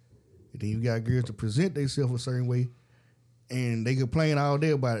sideways. And then you got girls to present themselves a certain way, and they complain all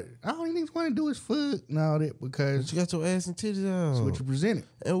day about it. All you niggas want to do is fuck and all that because But you got your ass and titties out. that's what you presented.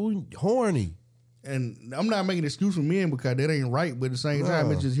 And we horny. And I'm not making an excuse for men because that ain't right, but at the same time,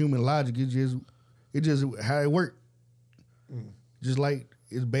 No. it's just human logic. It's just how it work. Just like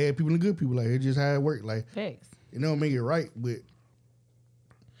it's bad people and good people. Like, it's just how it work. Like, Thanks. it don't make it right, but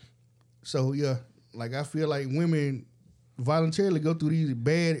so yeah, like I feel like women voluntarily go through these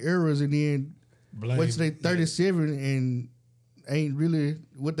bad eras and then wait till they 37 and ain't really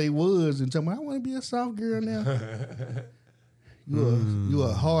what they was and tell me I want to be a soft girl now. You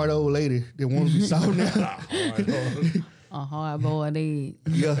a hard old lady that want to be soft now. A hard boy did.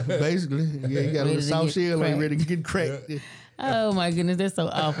 Yeah, basically. Yeah, you got a Ready little to soft get shell like cracked. ready to get cracked. Oh my goodness, that's so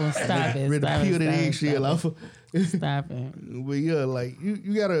awful. Stop it. Ready to Stop it, peel that stop it, eggshell stop off. Stop it. But yeah, like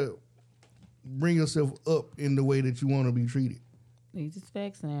you gotta bring yourself up in the way that you want to be treated. These is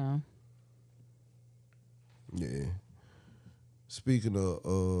facts now. Yeah. Speaking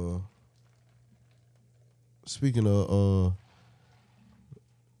of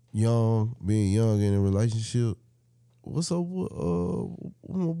being young in a relationship, what's up with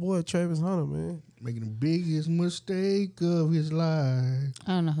my boy Travis Hunter, man? Making the biggest mistake of his life.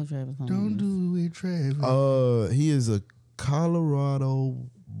 I don't know who Travis Hunter Don't is. do it, Travis. He is a Colorado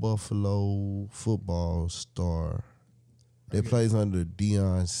Buffalo football star that plays under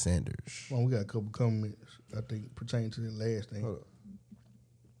Deion Sanders. Well, we got a couple comments, I think, pertaining to the last thing. Hold up.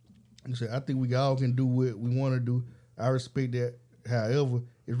 He said, I think we all can do what we want to do. I respect that. However,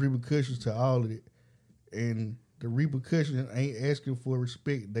 it's repercussions to all of it. And the repercussions ain't asking for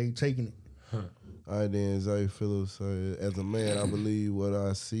respect. They taking it. All right, then, Zay Phillips said, as a man, I believe what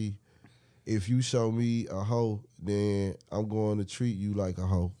I see. If you show me a hoe, then I'm going to treat you like a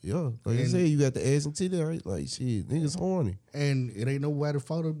hoe. Yeah, like I said, you got the ass and titty, right? Like, shit, niggas horny. And it ain't nobody's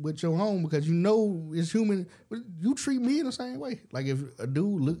fault but your own because you know it's human. But you treat me in the same way. Like if a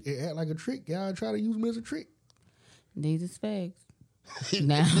dude act like a trick, y'all try to use me as a trick. These is facts.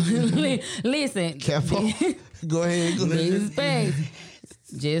 Now, listen. Careful. Go ahead. These is facts.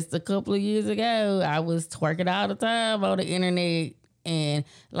 Just a couple of years ago, I was twerking all the time on the internet. And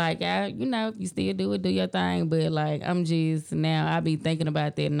like you still do your thing, but like I be thinking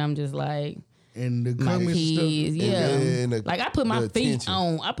about that, and I'm just like, and the my comments kids, stuff, and like I put my feet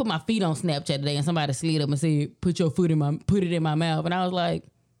on Snapchat today, and somebody slid up and said, put it in my mouth, and I was like,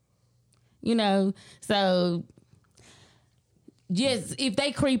 so. Just if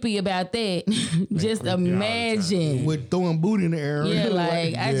they creepy about that, just imagine with throwing booty in the air. Yeah,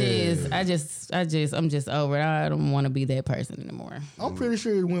 like I'm just over it. I don't want to be that person anymore. I'm pretty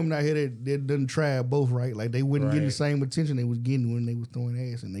sure there's women out here that done try both, right? Like they wouldn't get the same attention they was getting when they was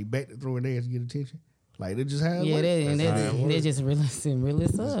throwing ass, and they back to throwing ass to get attention. Like they just have they just really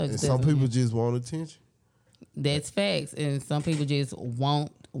sucks. And some people just want attention. That's facts, and some people just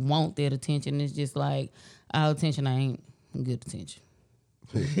want that attention. It's just like our attention ain't good attention.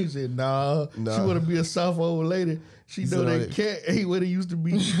 He said, nah. She want to be a soft old lady. She know that cat ain't what it used to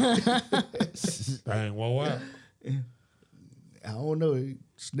be. Dang, wow. I don't know.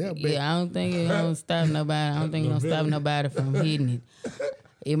 Snap back. Yeah, I don't think it gonna stop nobody. I don't think it gonna stop nobody from hitting it.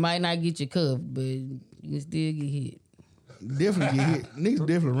 It might not get you cuffed, but you can still get hit. Definitely get hit. Niggas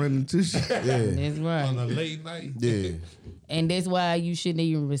definitely running into shit. Yeah. That's right. On a late night. Yeah. And that's why you shouldn't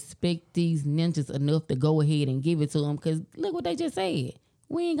even respect these ninjas enough to go ahead and give it to them. Because look what they just said.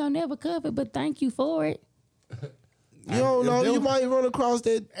 We ain't gonna never cuff it, but thank you for it. You don't know. You might run across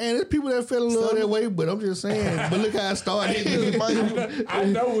that. And there's people that fell in love that way, but I'm just saying. But look how it started. I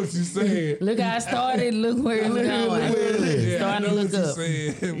know what you said. Look how it started. Look where it's going. Yeah, Starting to look up.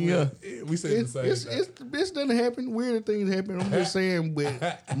 Yeah, we said the same. It's doesn't happen. Weird things happen. I'm just saying,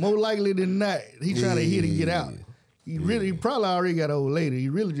 but more likely than not, he trying to hit and get out. He probably already got old lady. He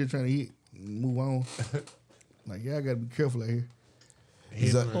really just trying to hit and move on. Like y'all gotta be careful out here.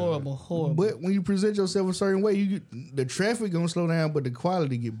 Horrible. But when you present yourself a certain way, the traffic gonna slow down, but the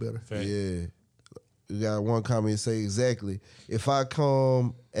quality get better. Fact. Yeah. You got one comment say exactly. If I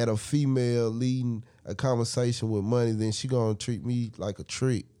come at a female leading a conversation with money, then she gonna treat me like a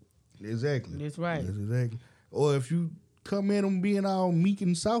trick. Exactly. That's right. That's exactly. Or if you come in them being all meek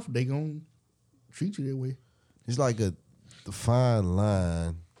and soft, they gonna treat you that way. It's like the fine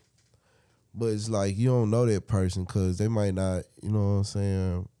line. But it's like you don't know that person because they might not, you know what I'm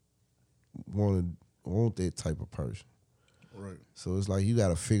saying, want that type of person. Right. So it's like you got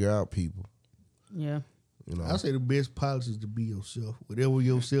to figure out people. Yeah. You know, I say the best policy is to be yourself. Whatever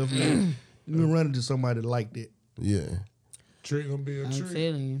yourself is, you can run into somebody like that. Yeah. Trick gonna be a I'm trick.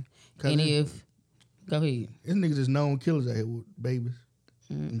 telling you. And go ahead. There's niggas that's known killers out here with babies.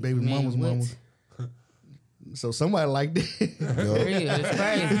 And baby mamas. So somebody like that. It's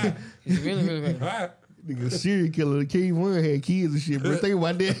crazy. It's really crazy. Nigga, serial killer. The King One had kids and shit, bro. Think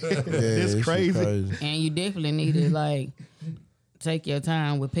about that. That's crazy. And you definitely need to like take your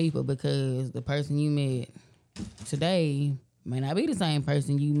time with people because the person you met today may not be the same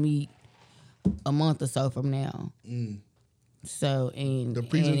person you meet a month or so from now. So and the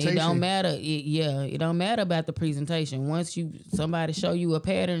presentation, and it don't matter. It don't matter about the presentation. Once somebody show you a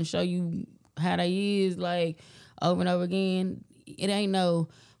pattern, show you how they is like over and over again, it ain't no.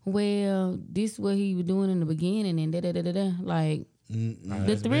 Well, this is what he was doing in the beginning, and da. Like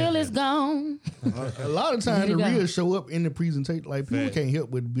the thrill is gone. A lot of times the real show up in the presentation. Like people can't help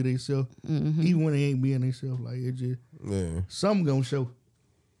but be themselves, even when they ain't being themselves. Like it just something gonna show.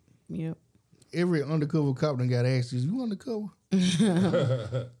 Yep. every undercover cop done got asked, "Is you undercover?"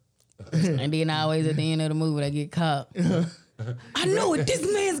 And then always at the end of the movie, they get caught. I know it. This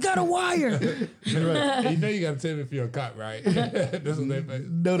man's got a wire. Right. You know you gotta tell me if you're a cop, right? That's what they face.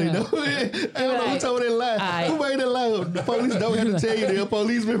 No, they don't. I don't know who told that lie. Who made that lie? The police don't have to tell you they're a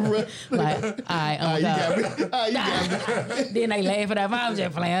policeman, bro. Like, all right, you got me. You got me. Then they laugh at that. I'm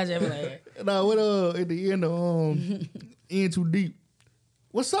just playing. No, what at the end of In Too Deep.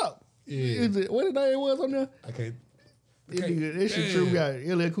 What's up? Yeah. What the name was on there? I can't. That shit true.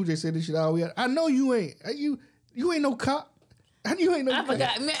 LL Cool J said this shit all we had. I know you ain't. You ain't no cop. You ain't no I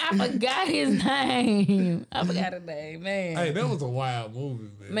forgot his name. I forgot his name, man. Hey, that was a wild movie,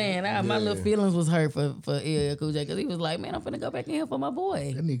 man. Man, my little feelings was hurt for LL Cool J because he was like, man, I'm finna go back in here for my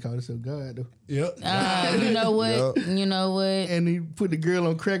boy. That nigga called himself God, though. Yep. You know what? Yep. You know what? And he put the girl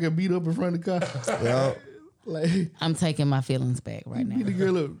on crack and beat up in front of the car. Yeah. Like, I'm taking my feelings back right now. beat the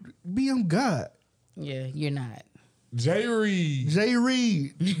girl up. Be on God. Yeah, you're not. Jay Reed. Jay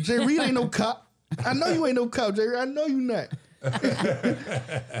Reed ain't no cop. I know you ain't no cop, Jay Reed. I know you not.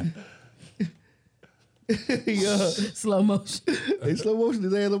 Slow motion. They slow motion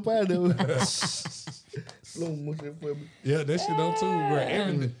his ass up out there. Slow motion for me. Yeah, that shit on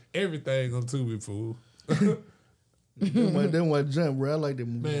Tubi, bro. Everything on Tubi, fool. That one jump, bro. I like that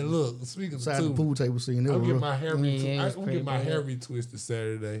movie. Man, look, speaking of Side the pool Tubi, table scene. I'm That gonna was get my hair Yeah, I'm gonna get my hair retwisted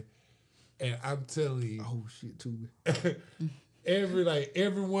Saturday. And I'm telling you, oh shit, Tubi.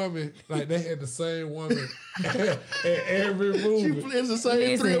 every woman, like they had the same woman in every movie. It's the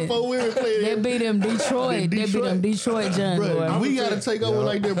same 3 or 4 women playing. They beat them Detroit. They beat them Detroit John. Bro, we gotta take over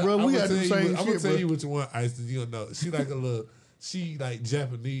like that, bro. We gotta do the same I'm gonna shit, tell bro. you what you want, Ice. You don't know. She like a little. She like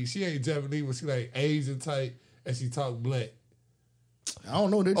Japanese. She ain't Japanese, but she like Asian type, and she talk black. I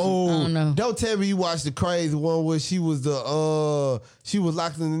don't know that. Oh, I don't know. Don't tell me you watched the crazy one where she was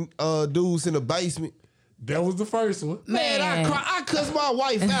locking dudes in the basement. That was the first one. Man, I cussed my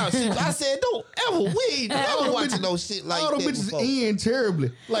wife out. I said, don't ever watching no shit like all that. them bitches before. end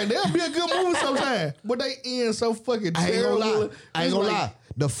terribly. Like they'll be a good movie sometimes, but they end so fucking I ain't terrible. gonna lie. I ain't gonna lie.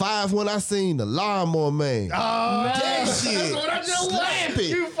 The 5 one I seen, the Lawnmower Man. That shit. That's what I just slap it.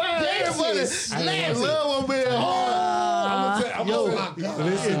 You find That everybody shit slap slap it. Love one man hard.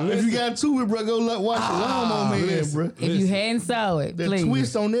 Listen, If you got Tubi, bro, go watch the Lawnmower Man, listen. bro. If you hadn't saw it, The please.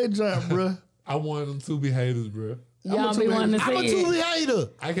 twist on that jump, bro. I wanted them to be haters, bro. Y'all be wanting to I'm a see it. Tubi hater.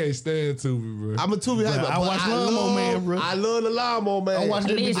 I can't stand Tubi, bro. I'm a Tubi hater. I but watch Lawnmower Man, bro. I love the Lawnmower Man. I watched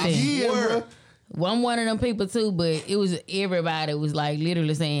that bitch Listen. again, bro. Well, I'm one of them people too, but it was everybody was like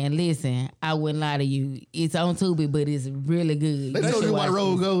literally saying, "Listen, I wouldn't lie to you. It's on Tubi, but it's really good." They told you why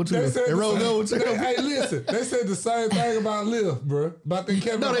Road Gold to it. And Road Gold to it. Hey, listen. They said the same thing about Lyft, bro. About the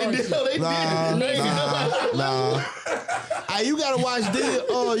Kevin No, they Hart did. shit. No, they did. Nah. Hey, you gotta watch this.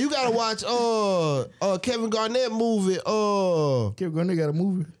 You gotta watch Kevin Garnett movie. Kevin Garnett got a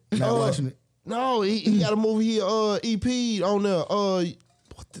movie. Not watching it. No, he got a movie here. EP on there.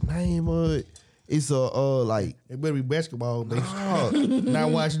 What the name of it? It's like, It better be basketball based. Not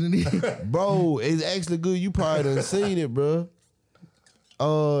watching it. bro, it's actually good. You probably done seen it, bro.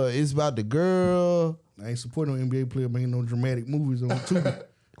 It's about the girl. I ain't supporting no NBA player making no dramatic movies on Tubi.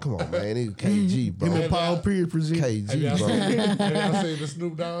 Come on, man. It's KG, bro. Him and Paul Pierce present. Have KG, bro. y'all seen the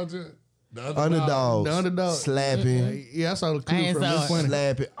Snoop Dogg joint? The Underdogs. The Underdog. Slapping. Yeah, I saw the I clip ain't from it. saw It's it. funny.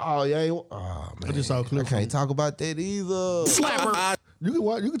 Slapping. Oh, yeah. Oh, man. I just saw a clip I can't talk about that either. You can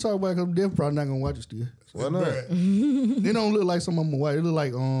watch. You can talk about it because I'm definitely probably not gonna watch it still. Why not? They don't look like some of them white. They look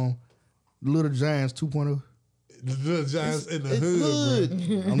like Little Giants 2.0. The Little Giants in the It's hood,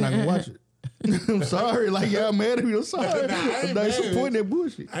 good. bro. I'm not gonna watch it. I'm sorry. Like y'all mad at me. I'm sorry. Nah, I ain't I'm mad not at supporting you. that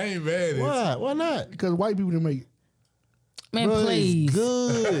bullshit. I ain't mad at it. Why? Why not? Because white people didn't make it. Man, Bro, please. It's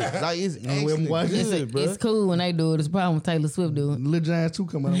good. Like, it's we actually haven't watched it. good, bro. It's cool when they do it. It's a problem with Taylor Swift do it. Little Giants 2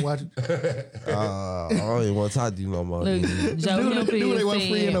 come out and watch it. I don't even want to talk to you no more. Look, dude. Joe Do they want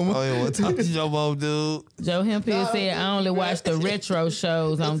free Hemphill no I more? don't even want to talk to you no more, dude. Joe Hemphill said, I only watch the retro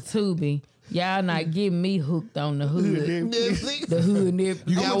shows on Tubi. Y'all not getting me hooked on the hood. Netflix. The hood nip.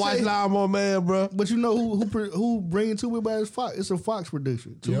 You gotta watch Lawnmower Man, bro. But you know who bringing Tubi by is Fox. It's a Fox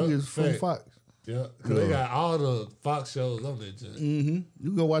production. Tubi Yep, is from fact. Fox. Yeah, because they got all the Fox shows on that joint. You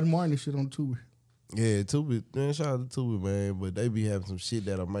can go watch Martin and shit on Tubi. Yeah, Tubi. Man, shout out to Tubi, man. But they be having some shit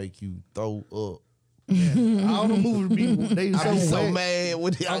that'll make you throw up. All the movies be they I be so whack. mad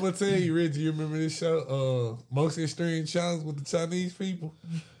with it. I'm gonna tell you, Reggie. You remember this show, Most Extreme Challenge with the Chinese people?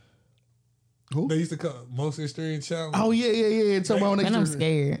 Who? They used to call Most Extreme Challenge. Oh yeah. Talking about Man, I'm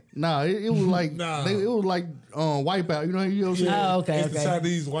scared. Nah, it was like it was like Wipeout. You know what I'm saying? Oh, okay, It's the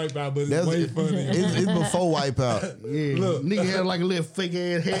Chinese Wipeout, but it's way funny. It's before Wipeout. Yeah, Look. nigga had like a little fake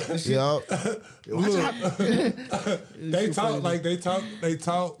ass hat and shit. Yup. They talk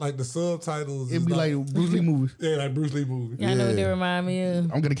like the subtitles. It'd be like Bruce Lee movies. Yeah, like Bruce Lee movies. Y'all know what they remind me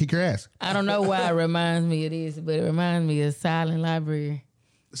of? I'm gonna kick your ass. I don't know why it reminds me of this, but it reminds me of Silent Library.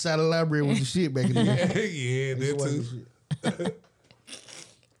 Silent Library was the shit back in the day. Yeah, that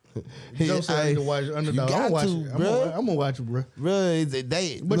too. Joe said I need to watch Underdog. got I'm gonna watch to, it. bruh. I'm gonna watch it, bro. Bro,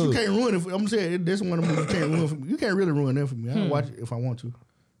 But you can't ruin it. I'm saying this one of the movies you can't ruin for me. You can't really ruin that for me. I'll watch it if I want to.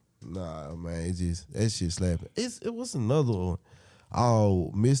 Nah, man, it's just that shit slapping. It was another one.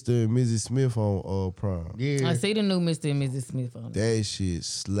 Oh, Mr. and Mrs. Smith on Prime. Yeah, I see the new Mr. and Mrs. Smith on it. That shit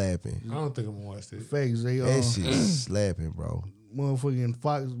slapping. I don't think I'm gonna watch that. facts. They That shit slapping, bro. motherfucking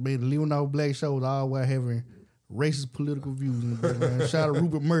Fox made a living off black shows all while having racist political views in the background. Shout out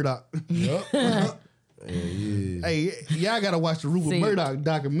Rupert Murdoch. Yep. Yeah. Hey, y'all gotta watch the Rupert See. Murdoch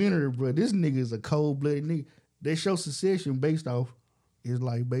documentary, bro. This nigga is a cold-blooded nigga. They show Succession based off his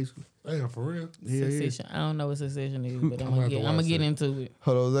life, basically. Damn, for real. Yeah, Succession. I don't know what Succession is, but I'm gonna gonna have to get watch into it.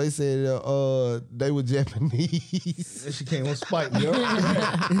 Hold on, they said they were Japanese. That shit came on spike.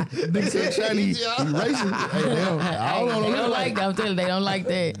 Nigga said Chinese. You racist. Hey, they don't, I don't know. They don't like that. I'm telling you, they don't like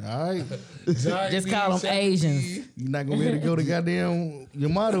that. All right. Just call them Asians. You're not gonna be able to go to goddamn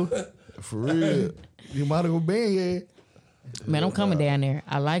Yamato. For real. Yamato go bang, yeah. Man, I'm coming down there.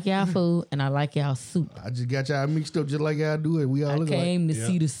 I like y'all food and I like y'all soup. I just got y'all mixed up just like y'all do it. We all I look came like. to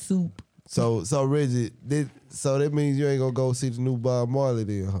see the soup. So Reggie, so that means you ain't gonna go see the new Bob Marley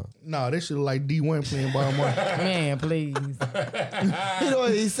then, huh? Nah, that shit like D1 playing Bob Marley. Man, please. You know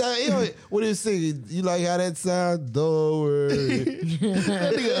what he said? You know what he singing? You like how that sound? Don't worry.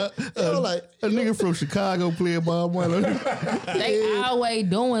 That nigga, like a nigga from Chicago playing Bob Marley. They always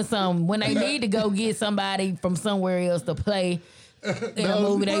doing something. When they need to go get somebody from somewhere else to play in a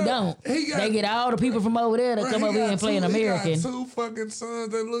movie, they don't. They get all the people from over there to come over here and play an American. He got two fucking sons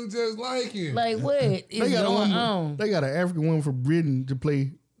that look just like him. Like, what is They got going one. on? They got an African woman from Britain to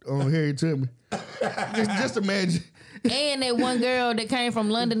play Harry Tubman. just imagine. And that one girl that came from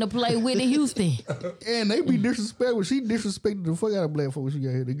London to play Whitney Houston. And they be disrespectful. She disrespected the fuck out of black folks. She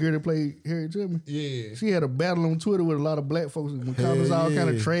got here. The girl that played Harry Tubman. Yeah. She had a battle on Twitter with a lot of black folks and comments all kind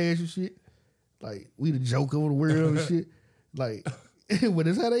of trash and shit. Like, we the joke of the world and shit. Like, but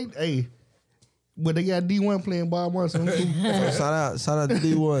it's how they, hey. But they got D1 playing Bob Marley. So shout out to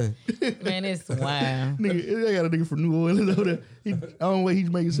D1. Man, it's wild. nigga, they got a nigga from New Orleans over there. I don't know why he's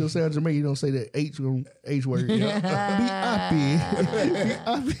making himself sound Jamaican. He don't say that H word. Be happy.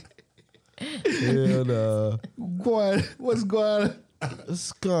 Hell nah. What's going on?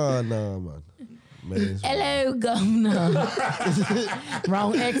 What's going on, man? Man, Hello, Governor.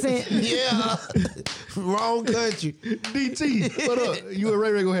 Wrong accent. yeah. Wrong country. DT, what up? You and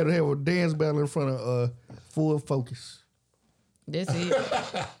Ray Ray gonna have a dance battle in front of Full Focus. That's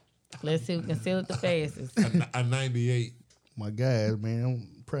it. Let's see who can sell it the fastest. A 98. My guys, man.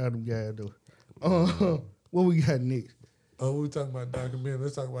 I'm proud of them guys, though. What we got next? Oh, we talking about documentary.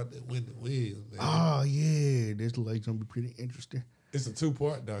 Let's talk about that Wendy Williams, man. Oh, yeah. This like gonna be pretty interesting. It's a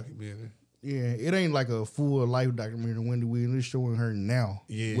 2-part documentary. Yeah, it ain't like a full life documentary of Wendy Williams. It's showing her now.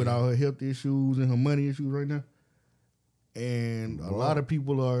 Yeah. With all her health issues and her money issues right now. And a lot of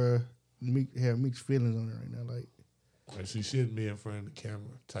people have mixed feelings on it right now. Like She shouldn't be in front of the camera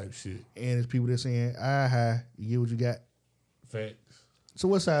type shit. And it's people that saying, you get what you got. Facts. So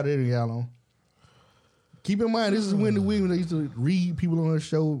what side of it y'all on? Keep in mind, this is Wendy Williams. They used to read people on her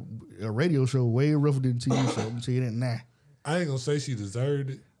show, a radio show, way rougher than a TV show. I'm gonna tell you that now. I ain't gonna say she deserved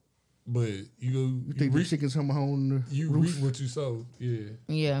it, but you think the chickens come home? You reap what you sow. Yeah.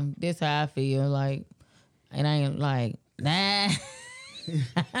 Yeah, that's how I feel. Like, and I ain't like, nah.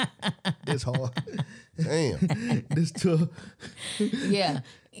 That's hard. Damn. This tough. Yeah,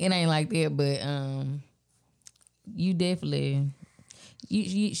 it ain't like that, but you definitely,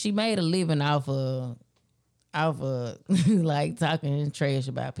 she made a living off of like talking trash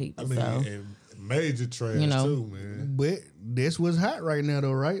about people. I mean, so. and major trash too, man. But that's what's hot right now,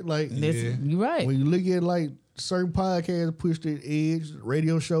 though, right? Like, You're right. When you look at like certain podcasts push the edge,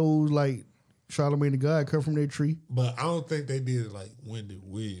 radio shows like Charlamagne the God come from that tree. But I don't think they did it like Wendy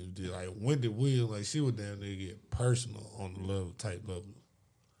Williams did. Like Wendy Williams, like she was down there get personal on the level.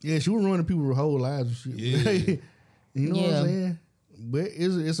 Yeah, she was running people's whole lives and shit. Yeah. You know what I'm saying? But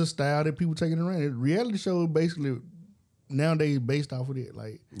it's a style that people taking around. Reality shows basically nowadays based off of it,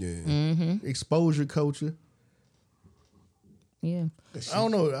 like exposure culture. Yeah. I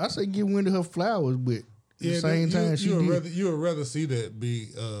don't know. I say give Wendy her flowers, but at the same time, you would rather see that be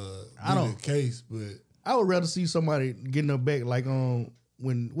the case, but I would rather see somebody getting her back, like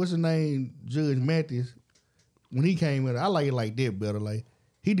when what's his name, Judge Mathis, when he came in. I like it like that better. Like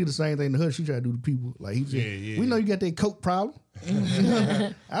he did the same thing to her. She tried to do to people. Like he said, we know you got that coke problem.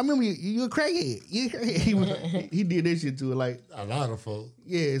 I remember you a crackhead. He did that shit to her, like a lot of folks.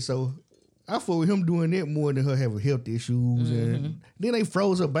 Yeah, so I fought with him doing that more than her having health issues, and then they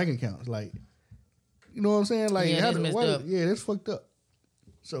froze her bank accounts. Like, you know what I'm saying? Like, that's messed up. Yeah, that's fucked up.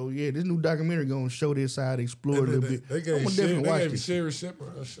 So yeah, this new documentary gonna show this side, explore a little bit. They gave Sherry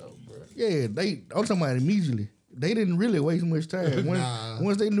Shepherd her show, bro. Yeah, I'm talking about immediately. They didn't really waste much time.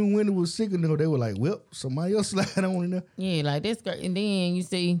 Once they knew Wendy was sick enough, they were like, well, somebody else slide on in there. Yeah, like this girl. And then you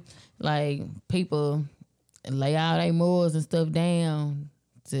see, like, people lay all their morals and stuff down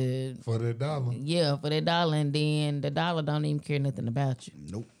for that dollar. Yeah, for that dollar. And then the dollar don't even care nothing about you.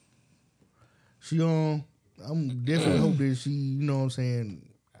 Nope. I'm definitely hope that she, you know what I'm saying,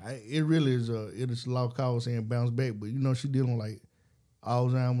 it really is a lost cause saying bounce back, but you know she dealing with like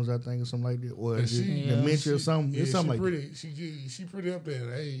Alzheimer's, I think, or something like that, or dementia or something. It's something like that. She pretty up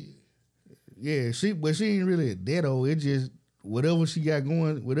there. Hey, yeah, but she ain't really dead old. It just whatever she got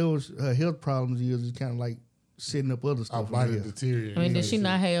going, whatever her health problems is kind of like setting up other stuff. I mean, does she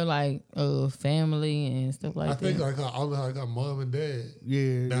not have like family and stuff like that? I think like her mom and dad.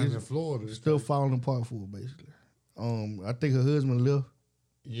 Yeah, down in Florida, still falling apart for her basically. I think her husband left.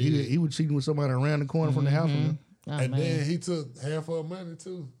 Yeah, he was cheating with somebody around the corner from the house. And then he took half of her money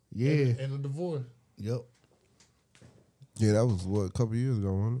too. Yeah, and a divorce. Yep. Yeah, that was a couple years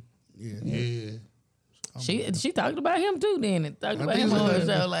ago, wasn't it? Yeah. She talked about him too. Then talked about him on her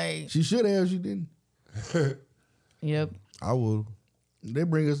show. Like she should have. She didn't. Yep. I would. They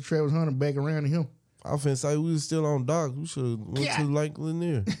bring us Travis Hunter back around to him. I finna say we was still on docks. We should have went to Lake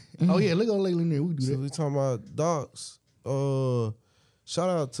Lanier. Oh yeah, look on Lake Lanier. We do that. We talking about docks. Shout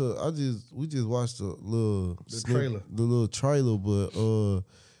out to we just watched the little trailer, but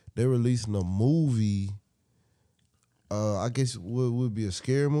they're releasing a movie. I guess what would be a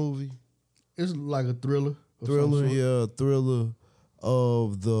scary movie. It's like a thriller. Thriller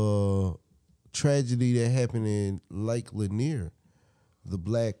of the tragedy that happened in Lake Lanier. The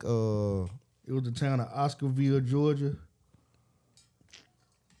black it was the town of Oscarville, Georgia.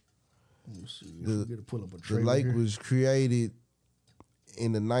 Let me see. The lake was created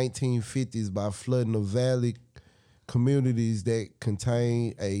in the 1950s by flooding of valley communities that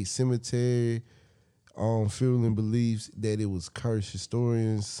contained a cemetery fueling beliefs that it was cursed.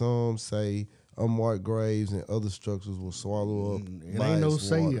 Historians, some say unmarked graves and other structures will swallow up. It ain't no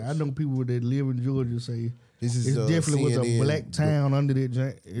say. Waters. I know people that live in Georgia say it's definitely was a black town under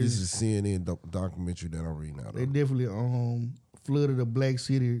that. This is CNN documentary that I'm reading out. They definitely flooded a black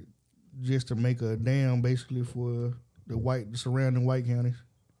city just to make a dam, basically for the surrounding white counties.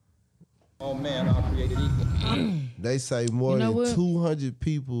 All men are created equal. They say more than 200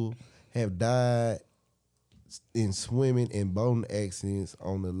 people have died in swimming and boating accidents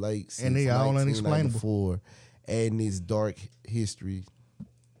on the lake since and they all unexplainable. Adding his dark history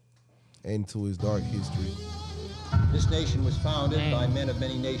into his dark history. This nation was founded by men of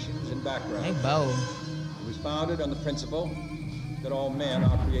many nations and backgrounds. They bold. It was founded on the principle that all men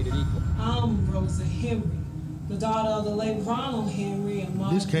are created equal. I'm Rosa Henry, the daughter of the late Ronald Henry and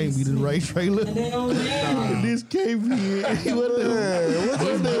Martha This can't be the right trailer. And they don't This can't be it. What's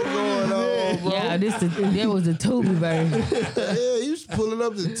that going on, bro? Yeah, that was the Tubi version. Yeah, you was pulling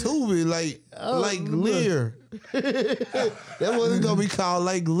up the Tubi like Lear. That wasn't gonna be called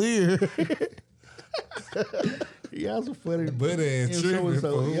like Lear. Y'all some funny. But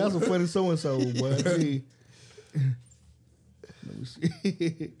y'all some funny so boy. Hey. Let me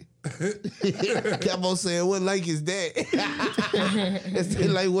see. Kept on saying, what like is that? It's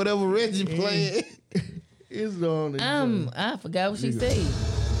like whatever Reggie playing. It's on. I forgot what she said.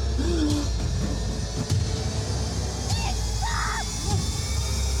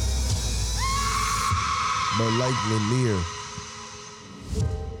 But like Lanier.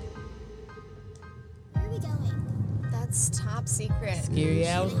 Where are we going? That's top secret. Scary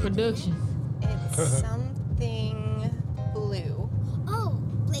Hours production. It's something blue. Oh,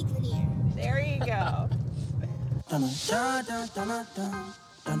 Blake Lanier. There you go.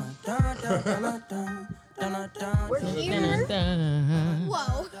 We're here.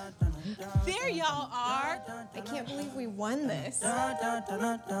 Whoa. There y'all are. I can't believe we won this. How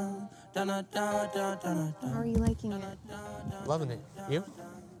are you liking it? Loving it. You?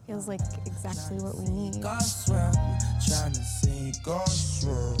 Feels like exactly what we need.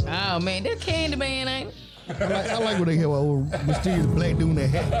 Oh man, that Candyman ain't it? I like when they have a mysterious black dude in that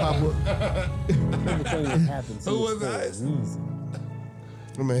hat pop up. Everything that happens Who was for a that? reason.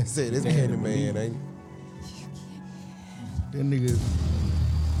 My man said this Candy Man, ain't That nigga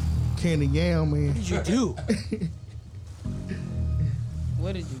Candy Yam, man. What did you do?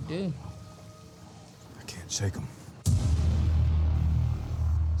 What did you do? I can't shake him.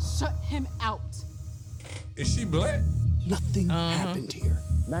 Shut him out. Is she black? Nothing happened here.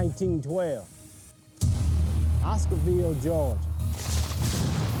 1912. Oscarville, Georgia.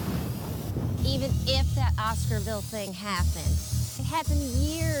 Even if that Oscarville thing happened, it happened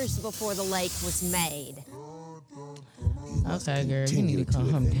years before the lake was made. Okay, girl, you need to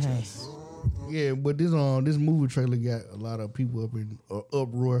calm down. Yeah, but this movie trailer got a lot of people up in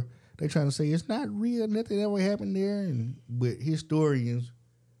uproar. They trying to say it's not real, nothing ever happened there, but historians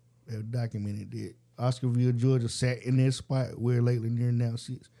have documented that Oscarville, Georgia, sat in that spot where Lakeland Near now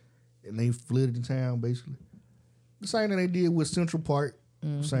sits, and they flooded the town basically. The same thing they did with Central Park,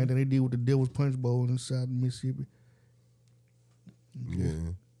 same thing they did with the Devil's Punch Bowl in South Mississippi. Yeah,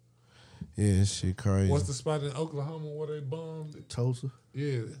 this shit crazy. What's the spot in Oklahoma where they bombed? Tulsa.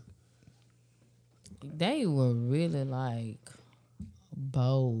 Yeah. They were really like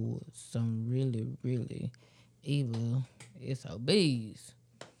bold, some really, really evil SOBs.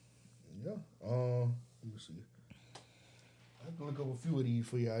 Yeah. Let me see. I can look up a few of these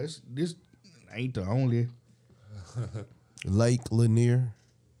for y'all. This ain't the only. Lake Lanier,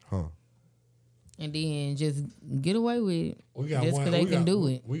 huh? And then just get away with it. We got just one. because they can do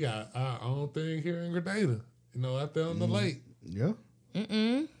it. We got our own thing here in Grenada. You know, out there on the lake. Yeah.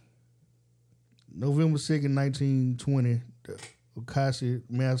 Mm-mm. November 2nd, 1920, the Ocasio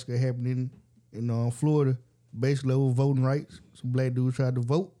massacre happened in Florida. Basically over voting rights. Some black dudes tried to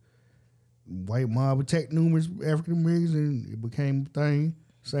vote. White mob attacked numerous African Americans and it became a thing.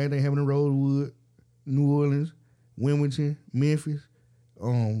 Same thing happened in Rosewood, New Orleans, Wilmington, Memphis,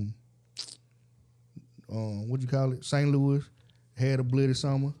 St. Louis, had a bloody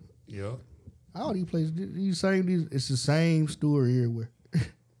summer. Yeah. All these places, it's the same story everywhere.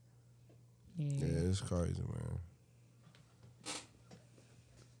 Yeah, it's crazy, man.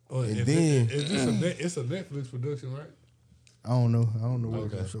 Oh, And is then it's a Netflix production, right? I don't know what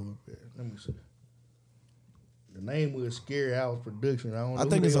Okay. it's gonna show up at. Let me see. The name was Scary Hours Production. I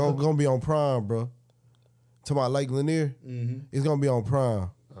think it's gonna be on Prime, bro. To my Lake Lanier, it's gonna be on Prime.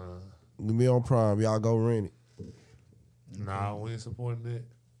 Gonna be on Prime. Y'all go rent it. Nah, we ain't supporting that.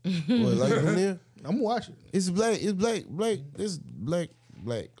 What, Lake Lanier? I'm watching. It's black. It's black. It's black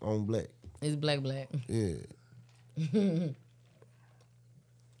on black. It's black. Yeah.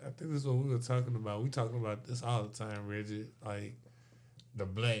 I think this is what we were talking about. We talking about this all the time, Reggie. Like the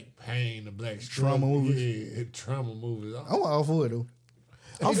black pain, the black Trauma struggle. movies. Yeah, trauma movies. I'm all for it though.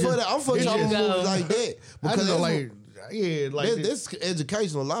 I'm for that. I'm for trauma just- movies like that I because just like this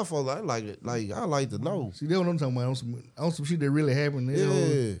educational life. I like it. Like I like to know. See, that's what I'm talking about on some shit that really happened.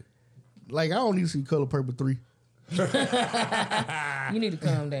 Yeah. Like I don't need to see Color Purple 3. You need to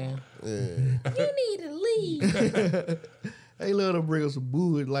calm down. Yeah. You need to leave. They love to bring us some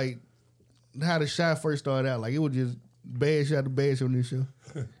bull, like how the shot first started out. Like it was just bad shot to bad shot on this show.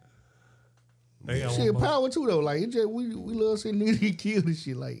 They got Shit, one more. power too though. Like it just we love seeing niggas get killed and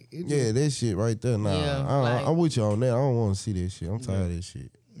shit. Like it just, Yeah, that shit right there. Nah, Yeah, I'm with you on that. I don't want to see that shit. I'm tired of that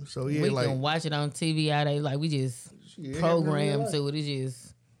shit. So yeah, we like can watch it on TV all day. Like we just shit, program it. to it. It's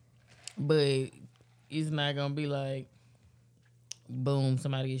just, but it's not gonna be like, boom,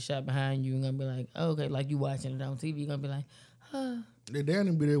 somebody gets shot behind you and gonna be like, oh, okay, like you watching it on TV. You're gonna be like, They down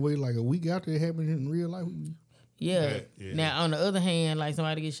and be that way like a week after it happened in real life. yeah. Yeah. Now on the other hand, like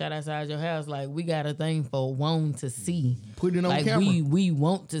somebody gets shot outside your house, like we got a thing for wanting to see. Put it on Like camera. we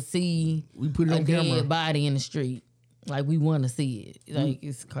want to see We put it a on camera. dead body in the street. Like we want to see it. Like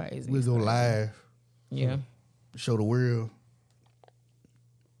it's crazy. We'll go live. Yeah. Show the world.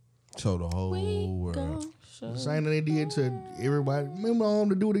 Show the whole world. The same thing they did to everybody. Remember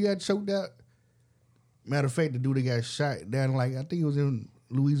the dude that got choked out? Matter of fact, the dude that got shot down like I think it was in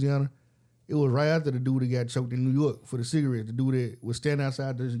Louisiana. It was right after the dude that got choked in New York for the cigarettes. The dude that was standing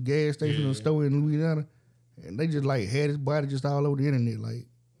outside the gas station or store in Louisiana. And they just like had his body just all over the internet. Like,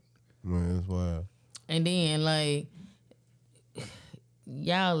 Man, that's wild. And then like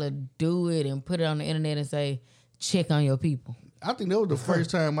y'all will do it and put it on the internet and say, check on your people. I think that was the first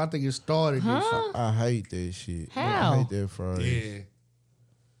time I think it started. This shit. I hate that shit. How? I hate that phrase. Yeah.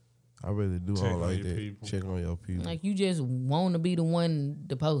 I really do. Check I don't on like your that. people. Check on your people. Like you just want to be the one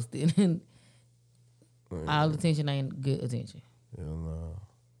to post it. And all attention ain't good attention. Hell no.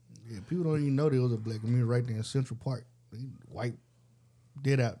 Yeah, people don't even know there was a black community right there in Central Park. They wiped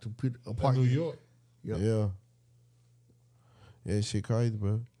that out to put a park. New York. Yep. Yeah. Yeah, shit crazy,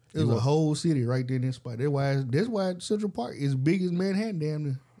 bro. There's a whole city right there in this spot. That's why Central Park is big as Manhattan, damn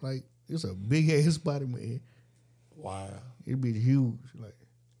near. Like, it's a big ass spot, man. Wow. It'd be huge. Like,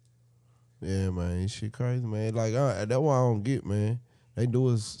 yeah, man, shit crazy, man. Like, that's why I don't get, man. They do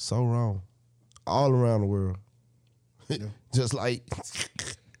us so wrong, all around the world. Just like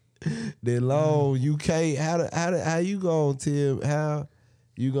that long UK. How you gonna tell? How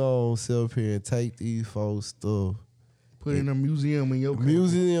you gonna sit up here and take these folks stuff? Put in a museum in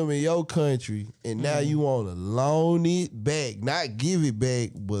your country, and now you want to loan it back, not give it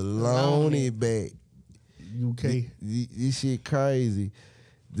back, but loan it back. UK, this shit crazy.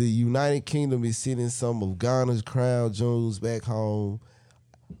 The United Kingdom is sending some of Ghana's crown jewels back home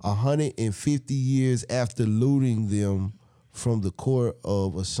 150 years after looting them from the court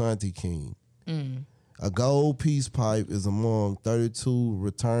of Ashanti King. A gold peace pipe is among 32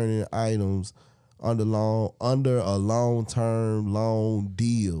 returning items under a long-term loan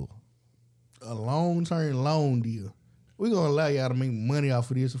deal. A long-term loan deal. We're going to allow y'all to make money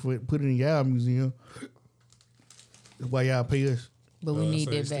off of this and put it in y'all museum. That's why y'all pay us. But we need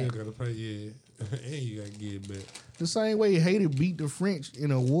that still back. Gotta pay, yeah. And you got to get it back. The same way Haiti beat the French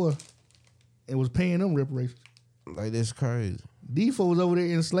in a war and was paying them reparations. Like, that's crazy. These folks over there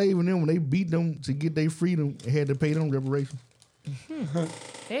enslaving them when they beat them to get their freedom and had to pay them reparations.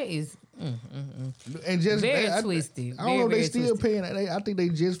 That is and just very twisted. I don't know if they still paying. I think they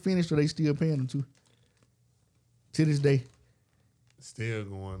just finished or they still paying them too. To this day. Still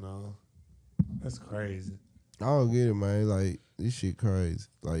going on. That's crazy. I don't get it, man. Like, this shit crazy.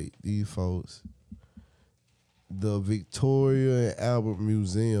 Like, these folks. The Victoria and Albert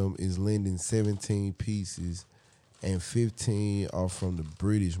Museum is lending 17 pieces, and 15 are from the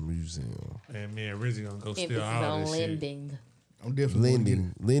British Museum. And me and Rizzy gonna go steal all this shit. I'm definitely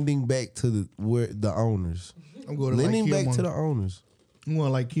lending back to the owners. I'm going to lending like back to the owners. I'm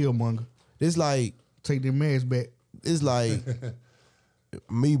going like Killmonger. It's like take their mask back. It's like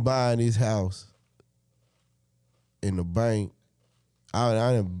me buying this house in the bank.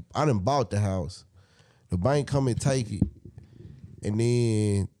 I done bought the house. The bank come and take it, and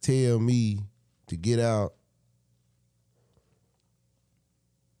then tell me to get out,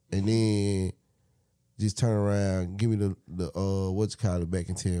 and then just turn around, give me the what's called back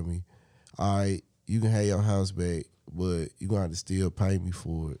and tell me, all right, you can have your house back, but you're gonna have to still pay me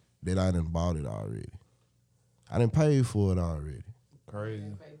for it. That I done bought it already. I done paid for it already. Crazy.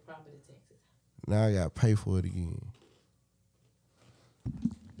 Now I gotta pay for it again.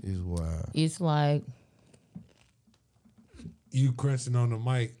 It's wild. It's like you crunching on the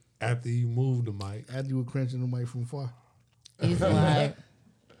mic after you move the mic. After you were crunching the mic from far. It's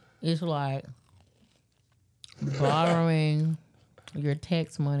like borrowing your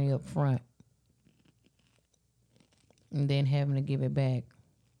tax money up front and then having to give it back.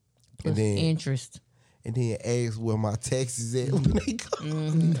 Plus interest. And then ask where my taxes at when they come.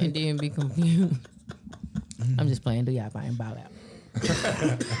 And then be confused. I'm just playing. Do y'all buying ball out? I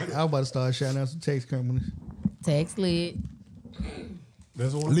was about to start shouting out some tax companies. Tax lid.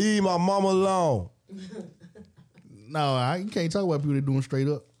 That's one. Leave my mama alone. No, you can't talk about people that doing straight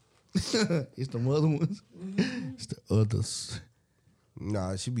up. It's the other ones. It's the others.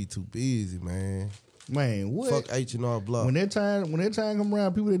 Nah, she be too busy, man. Man, what? Fuck H&R Block. When that time come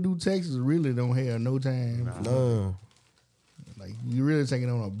around, people that do taxes really don't have no time. Nah. Like, you really taking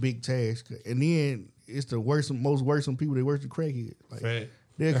on a big task. And then it's the most worrisome people that work the crackhead. Like,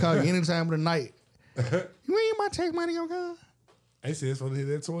 they'll call you any time of the night. You ain't my tax money gonna come? They said it's supposed to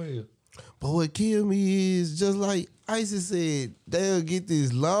hit that 12. But what killed me is, just like Isis said, they'll get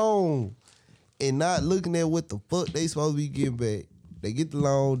this loan and not looking at what the fuck they supposed to be getting back. They get the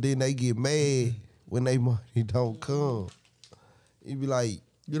loan, then they get mad when they money don't come. You be like,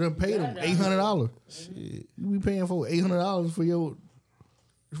 you done paid them $800. Shit. You be paying for $800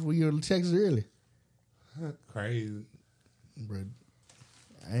 for your taxes early. Crazy. Bro,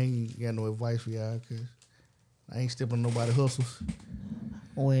 I ain't got no advice for y'all because I ain't stepping on nobody's hustles.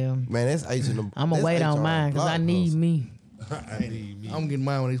 Well, man, that's H&R. I'm gonna wait on mine because I need me. I'm getting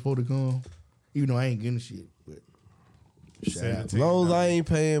mine when they supposed to come, even though I ain't getting shit. But as long as I ain't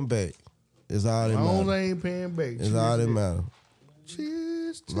paying back, it's all that matter. As long as I ain't paying back, it's all that matter.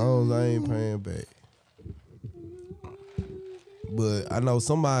 Cheers. As long as I ain't paying back. But I know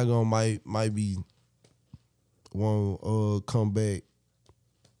somebody might be want come back.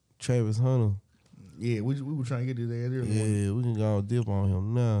 Travis Hunter. Yeah, we were trying to get his ass earlier. Yeah, we can go and dip on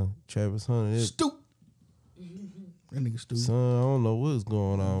him now. Travis Hunter. That nigga stupid. Son, I don't know what's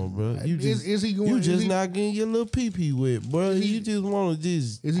going on, bro. You just is he going, you just not getting your little pee-pee wet, bro. You just want to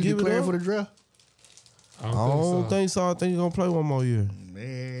just is he give it declared up for the draft? I don't think so. I think he's gonna play one more year.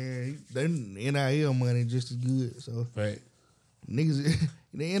 Man, then NIL money just as good. So right. Niggas,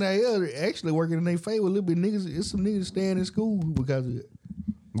 the NIL actually working in their favor a little bit. Niggas, it's some niggas staying in school because of it.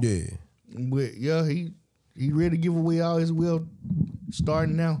 Yeah. But yeah, he ready to give away all his wealth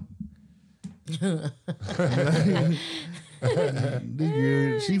starting now. This girl,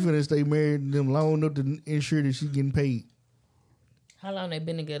 she finna stay married to them long enough to ensure that she getting paid. How long they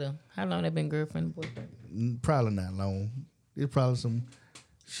been together? How long they been girlfriend and boyfriend? Probably not long. It's probably some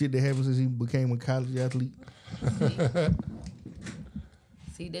shit that happened since he became a college athlete.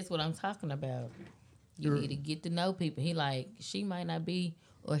 See, that's what I'm talking about. You need to get to know people. She might not be,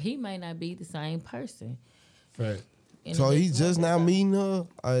 or he might not be the same person. Right. So he's just now meeting her?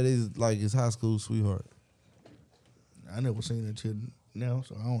 Or it is like his high school sweetheart? I never seen her till now,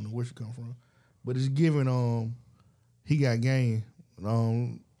 so I don't know where she come from. But it's given he got game.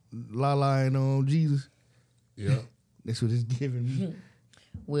 Lala and Jesus. Yeah. That's what it's giving me.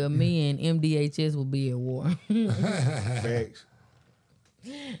 Well, me and MDHS will be at war. Facts.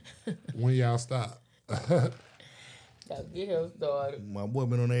 When y'all stop? Gotta get him started. My boy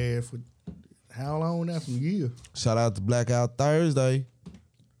been on the air for how long now? Some years. Shout out to Blackout Thursday.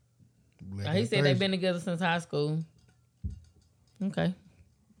 He said they've been together since high school. Okay.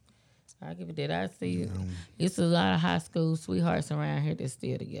 I give it that. I see it. It's a lot of high school sweethearts around here that's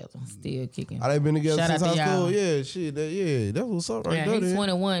still together, still kicking. They been together Shout since out to high school? y'all. Yeah, shit. That's what's up right there. He's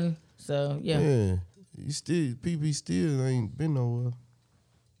 21, so yeah. Yeah. You still, PP still ain't been nowhere.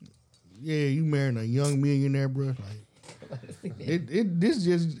 Yeah, you marrying a young millionaire, bro. Like,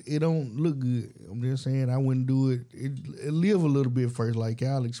 it don't look good. I'm just saying I wouldn't do it. It live a little bit first, like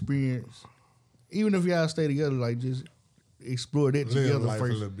y'all experience. Even if y'all stay together, like just explore that Live together life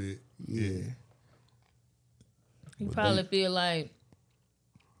first. a little bit. Yeah. You probably feel like,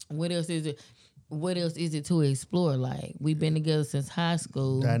 what else is it? What else is it to explore? Like, we've been together since high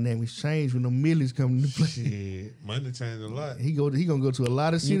school. Dynamics change when the millies come into play. Shit, money changed a lot. He gonna go to a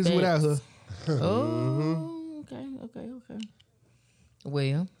lot of cities without her. Oh, okay.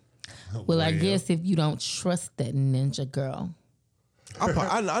 Well, I guess if you don't trust that ninja girl.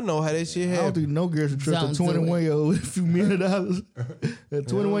 I know how that shit I happened. don't think no girl should trust Don't a do 21-year-old with a few $1 million. A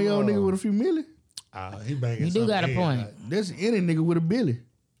 21-year-old nigga with a few million. He banging. You do got a point. That's any nigga with a billy.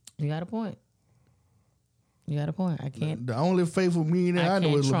 You got a point. I can't. The only faithful millionaire I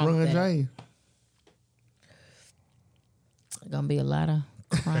know is LeBron James. Gonna be a lot of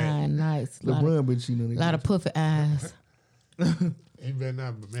crying nights. LeBron been cheating on a lot of puffy eyes. He better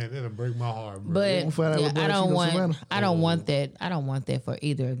not, man. That'll break my heart, bro. But yeah, I don't want that. I don't want that for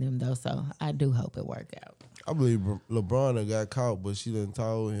either of them though. So I do hope it work out. I believe LeBron done got caught, but she done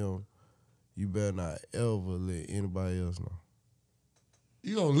told him, "You better not ever let anybody else know."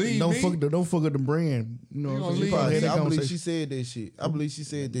 You gonna leave don't me? Don't fuck up the brand. You know what I'm saying? I believe she said that shit.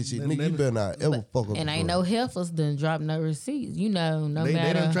 Nigga, you better not ever fuck up. And the ain't brand. no heifers done drop no receipts. You know, They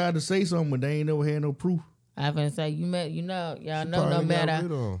done tried to say something, but they ain't never had no proof. I finna say y'all know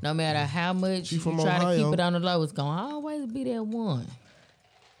no matter how much you try Ohio. to keep it on the low, it's gonna always be that one.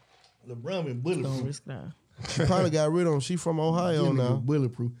 LeBron been bulletproof. She probably got rid of him. She from Ohio now.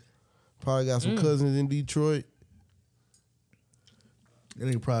 Bulletproof. Probably got some cousins in Detroit. That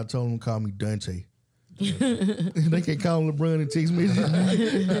nigga probably told him to call me Dante. They can't call him LeBron and text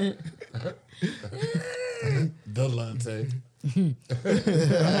message. Delante.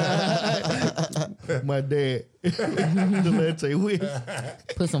 My dad. Delante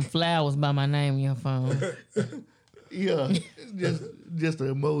West. Put some flowers by my name in your phone. Yeah. Just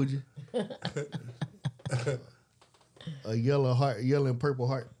an emoji. A yellow heart, yellow and purple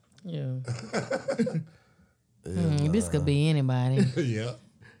heart. Yeah. This could be anybody. Yeah.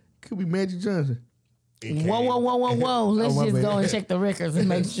 Could be Magic Johnson. Whoa. Let's just go and check the records and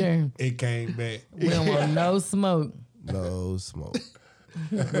make sure. It came back. We don't want no smoke. No smoke.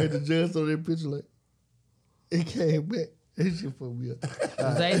 Magic Johnson on that picture like, it came back. That shit fucked me up.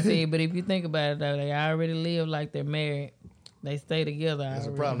 They said, but if you think about it though, they already live like they're married. They stay together. That's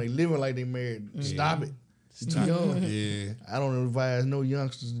the problem. They living like they married. Stop it. She's too young. Yeah. I don't advise no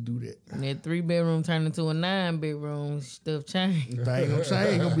youngsters to do that. And that 3-bedroom turned into a 9-bedroom, stuff changed. That ain't gonna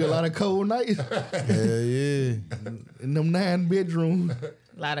change. Gonna be a lot of cold nights. Hell yeah. In them 9 bedrooms. A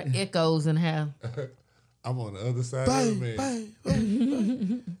lot of echoes in house. I'm on the other side of the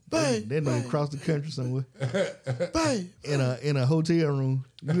man. They know across the country somewhere. In a hotel room.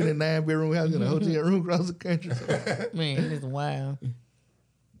 You in a 9-bedroom house in a hotel room across the country. Man, it's wild.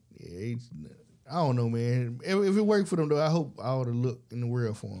 Yeah, I don't know, man. If it worked for them, though, I hope all the luck in the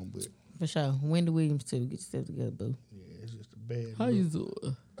world for them. But for sure. Wendy Williams, too. Get yourself together, boo. Yeah, it's just a bad How look. you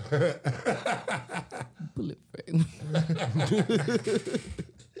doing? Bullet fragment.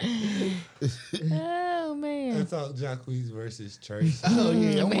 Oh man. Let's talk Jacquees versus Trace. Oh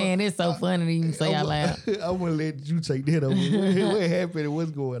yeah, Man, it's so funny to even say out loud. I'm gonna let you take that over. What happened and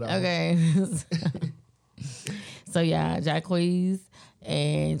what's going on? Okay. So yeah, Jacquees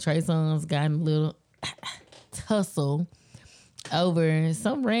and Trey Songz got in a little tussle over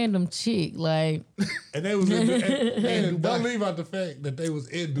some random chick, like. And they was and don't leave out the fact that they was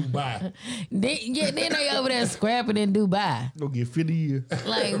in Dubai. Then they over there scrapping in Dubai. Go get 50 years.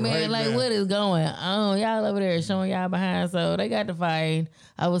 Like, man, Right like now. what is going on? Y'all over there showing y'all behind. So they got to fight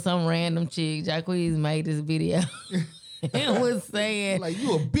over some random chick. Jacquees made this video and was saying, Like,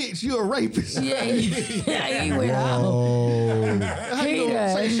 you a bitch, you a rapist. yeah, he went off. How you He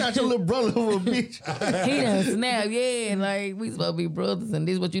gonna say done. shot your little brother over a bitch? He done snapped, yeah, like we supposed to be brothers, and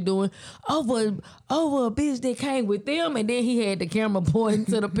this what you doing over a bitch that came with them, and then he had the camera pointing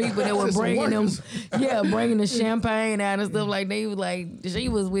to the people that were To some bringing them, workers. bringing the champagne out and stuff like they was like she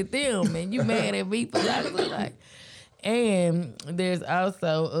was with them, and you mad at me for that? Like, and there's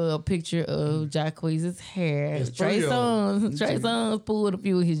also a picture of Jacquees' hair. It's Trey three of them. Songz pulled a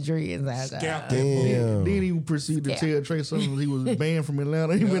few of his dreads out. Scalp that Damn. Then he proceeded to Yeah. tell Trey Songz he was banned from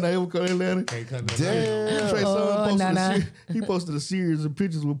Atlanta. He went ever come to Atlanta. Can't cut no Damn. Trey Songz nah. he posted a series of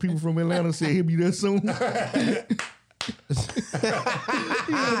pictures with people from Atlanta said he'll be there soon. He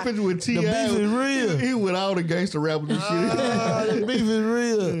had a picture with T.I. The beef is real. He with all the gangster rappers and shit. The beef is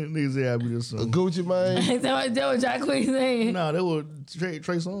real. Niggas said I'll be there soon. Gucci man. That what Jacquees saying. Nah, that was Trey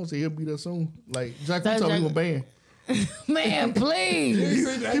Songz said he'll be there soon. Like Jack That's told me he Jack- was banned. Man,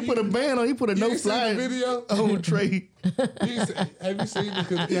 please. He put a ban on. He put a no You seen fly the video? on Trey. Have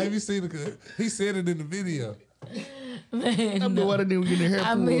you seen the? He said it in the video. Man, I know why they didn't get in the hair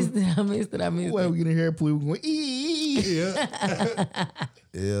I pool. missed it. Why we get in the hair pool? We going Yeah.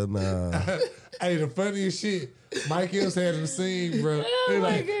 Yeah, nah. Hey, the funniest shit. Mike Hills had him sing, bro. He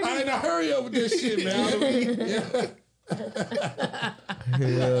like, I ain't hurry up with this shit, man. Yeah.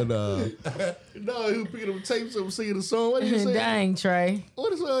 Hell nah. No, he was picking up tapes and singing the song. What did he say? Dang, Trey.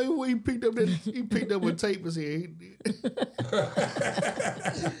 What is he picked up? He picked up a tape and said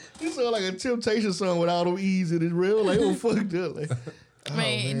he sounded like a Temptation song with all them E's in it. Real like it was fucked up. Like,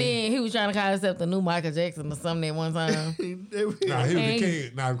 Man, then he was trying to call himself the new Michael Jackson or something at one time. Nah, he was the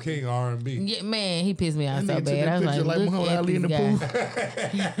king. Nah, king of R&B. Yeah, man, he pissed me off so Nigga took bad. I that was picture like, like look Muhammad at Ali in this the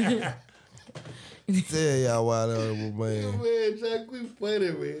guy. Tell y'all why that was, man. Man, Jack, we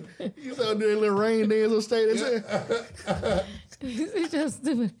funny, man. You saw that little rain dance on stage. It's just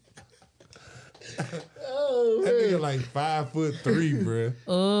stupid. Oh, That man. nigga like 5'3", bro.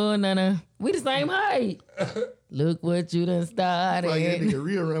 Oh, no. We the same height. Look what you done started. Like that nigga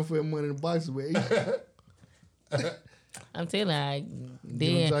real run for that money in the box, man. I'm telling you, like, him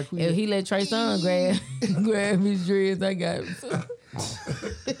then Jacquees. if he let Trey Songz grab his dreads, I got him.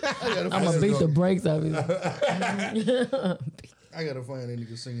 I'm going to beat the brakes off his. I gotta find that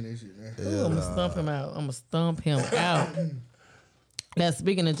nigga singing that shit, man. I'm going to stomp him out. I'm going to stomp him out. Now,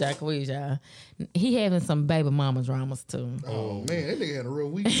 speaking of Jacquees, y'all, he having some baby mama dramas, too. Oh, man, that nigga had a real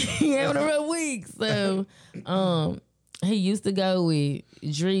week. He having a real week. So, he used to go with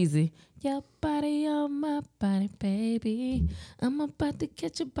Dreezy. Your body on my body, baby. I'm about to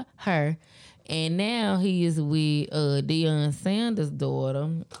catch you by her. And now he is with Deion Sanders' daughter.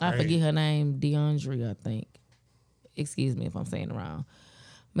 I forget her name, DeAndre, I think. Excuse me if I'm saying it wrong.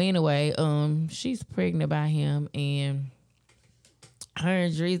 But anyway, she's pregnant by him, and her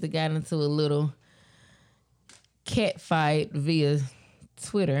and Dreezy got into a little cat fight via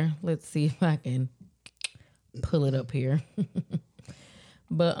Twitter. Let's see if I can pull it up here.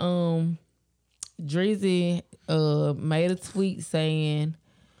 But Dreezy made a tweet saying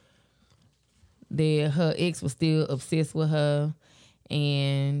that her ex was still obsessed with her,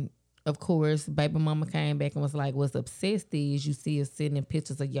 and of course, baby mama came back and was like, "What's obsessed is you see her sending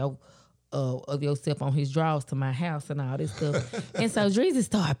pictures of yourself on his drawers to my house and all this stuff." And so Dreezy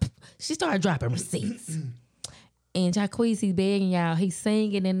started dropping receipts. And Jacquees, he's begging y'all, he's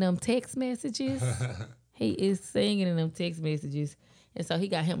singing in them text messages. He is singing in them text messages. And so he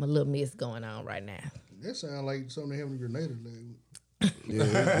got him a little mess going on right now. That sound like something happened to Grenada.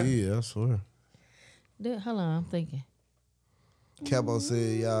 Yeah, I swear. Hold on, I'm thinking. Capo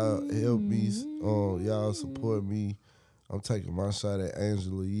said, y'all help me, y'all support me. I'm taking my shot at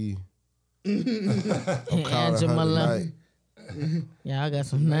Angela Yee. I'm calling her tonight. Y'all got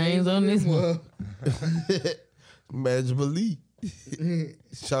some names on this one. Magic Lee.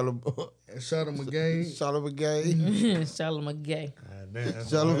 Shot him again. Shot him again. Shot him again.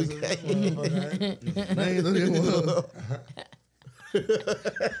 Shot him again. Names on this one.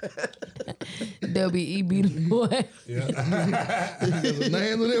 WE be the boy. Yeah. There's a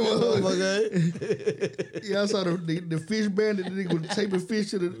name on that motherfucker. Yeah, I saw the fish bandit. The nigga was taping fish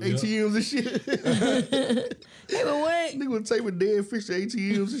to the ATMs and shit. Hey, but what? Nigga was taping dead fish to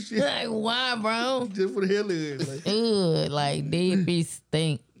ATMs and shit. Like, why, bro? Just for the hell of it. Like, Ugh, like dead fish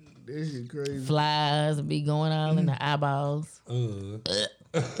stink. that shit crazy. Flies be going all in the eyeballs. I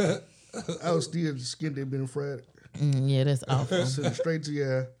was still skin that been fried. Yeah, that's awful. Send it straight to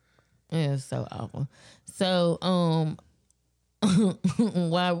your eye. Yeah, it's so awful. So,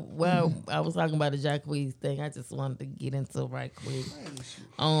 while I was talking about the Jacquees thing, I just wanted to get into it right quick.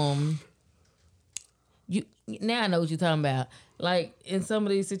 You now I know what you're talking about. Like in some of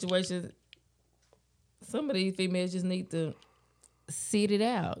these situations, some of these females just need to sit it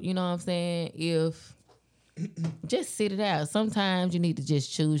out. You know what I'm saying? Just sit it out. Sometimes you need to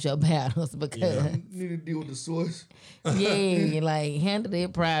just choose your battles because you need to deal with the source. yeah, like handle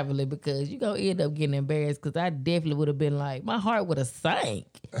it privately because you gonna end up getting embarrassed. Because I definitely would have been like, my heart would have sank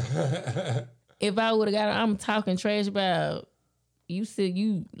if I would have got. I'm talking trash about you. Said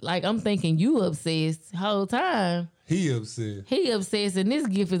you like I'm thinking you obsessed the whole time. He obsessed. He obsessed, and this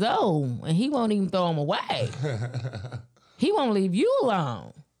gift is old, and he won't even throw him away. He won't leave you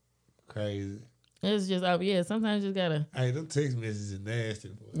alone. Crazy. It's just, yeah, sometimes you just gotta. Hey, them text messages are nasty,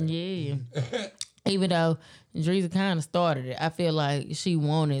 boy. Yeah. Even though Dreeza kind of started it, I feel like she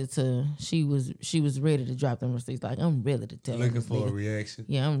wanted to. She was ready to drop them receipts. Like, I'm ready to tell. Looking for a reaction.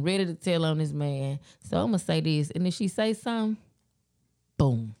 Yeah, I'm ready to tell on this man. So I'm gonna say this, and if she say something,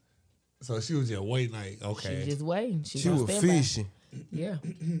 boom. So she was just waiting, like, okay. She just waiting. She was fishing. Yeah,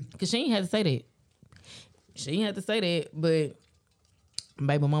 cause she ain't had to say that. She ain't had to say that, but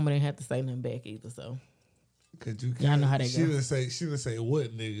baby mama didn't have to say nothing back either. So, cause you y'all know how that she goes. She didn't say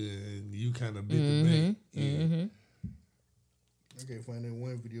what nigga, and you kind of bit the back. Yeah. I can't find that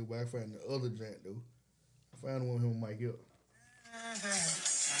one video, but I found the other joint though. I found one with him and Mike Hill.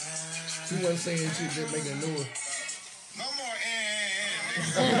 She wasn't saying shit, just making a noise. No more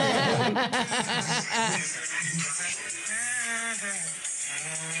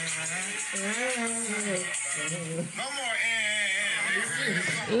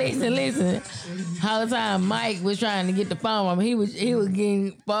Listen. Whole time Mike was trying to get the phone from him. He was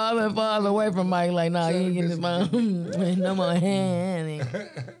getting farther and farther away from Mike. Like, nah, you ain't getting this phone. No more hand. Shit,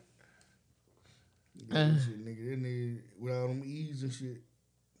 nigga, that nigga with all them E's and shit.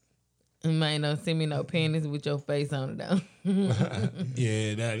 You might not send me no panties with your face on it though.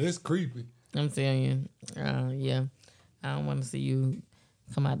 Yeah, that's creepy. I'm telling you. Yeah. I don't want to see you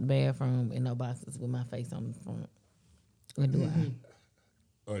come out the bathroom in no boxes with my face on the front. Or do I?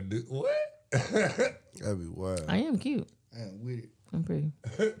 Or do what? That'd be wild. I am cute. I am with it. I'm pretty.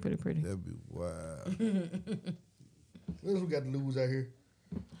 Pretty. That'd be wild. What else we got to lose out here?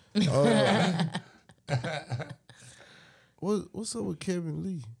 What's up with Kevin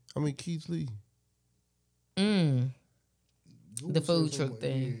Lee? I mean Keith Lee. The food truck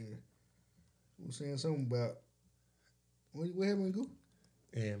thing. Yeah. We were saying something about what happened, Goop?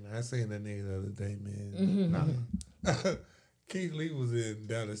 Yeah, man, I seen that nigga the other day, man. Nah. Keith Lee was in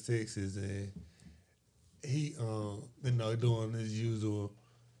Dallas, Texas, and he, doing his usual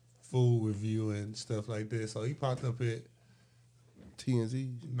food review and stuff like that. So he popped up at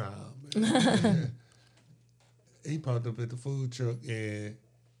TNT. Nah, man. He popped up at the food truck and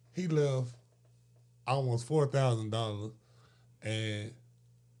he left almost $4,000, and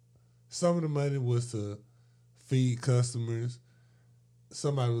some of the money was to feed customers.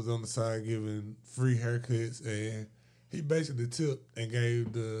 Somebody was on the side giving free haircuts, and he basically tipped and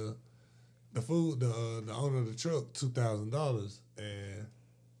gave the owner of the truck $2,000. And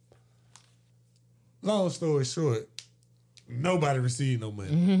long story short, nobody received no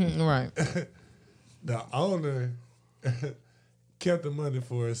money. Right. The owner kept the money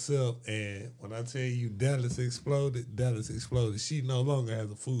for herself, and when I tell you Dallas exploded. She no longer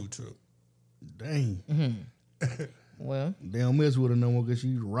has a food truck. Dang. Well, they don't mess with her no more because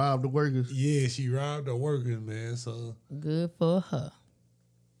she robbed the workers. Yeah, she robbed the workers, man. So good for her.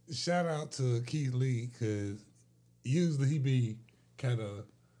 Shout out to Keith Lee, because usually he be kind of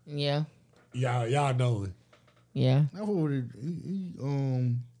y'all know it. Yeah. I thought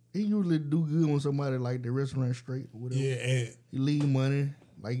he usually do good when somebody like the restaurant straight or whatever. Yeah, and he leave money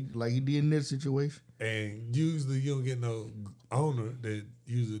like he did in that situation. And usually you don't get no owner that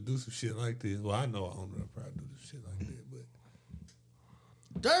usually do some shit like this. Well, I know an owner that probably do some shit like that,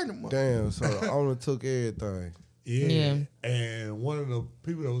 but Damn, so the owner took everything. Yeah. And one of the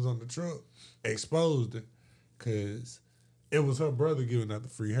people that was on the truck exposed her because it was her brother giving out the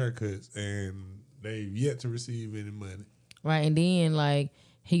free haircuts, and they've yet to receive any money. Right, and then like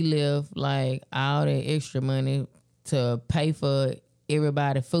he left like all that extra money to pay for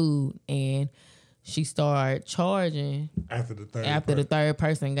everybody food, and she started charging After the third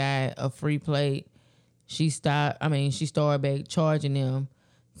person got a free plate. She started back charging them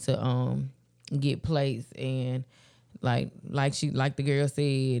to get plates, and like the girl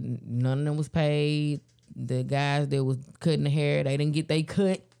said, none of them was paid. The guys that was cutting the hair, they didn't get they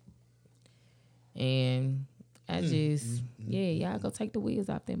cut, and I just y'all go take the wheels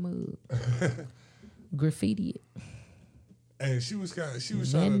off that mug. Graffiti it. And she was trying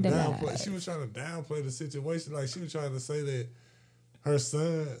to downplay the situation. Like she was trying to say that her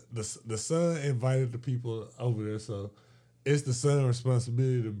son, the son invited the people over there, so it's the son's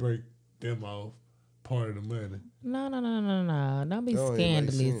responsibility to break them off part of the money. No. Don't be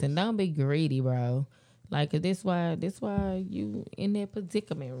scandalous and don't be greedy, bro. Like, this why you in that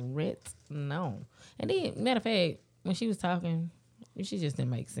predicament, Rhett. No. And then, matter of fact, when she was talking, she just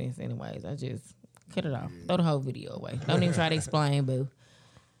didn't make sense anyways. I just cut it off. Throw the whole video away. Don't even try to explain, boo.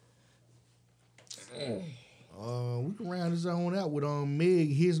 We can round this on out with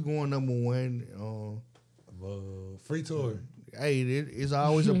Meg. His going number one. Free Tory. Hey, it's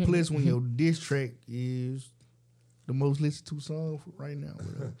always a plus when your diss track is the most listened to song right now.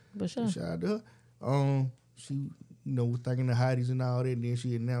 For sure. Shout out to her. She, was thanking the hotties and all that, and then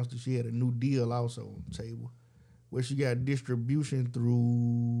she announced that she had a new deal also on the table, where she got distribution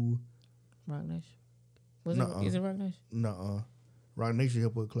through Rock Nation. Is it Rock Nation? No, Rock Nation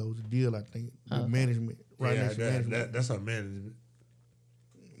helped her close the deal. I think the management. Rock Nation management. That's her management.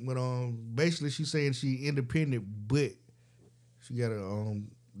 But basically she's saying she independent, but she got a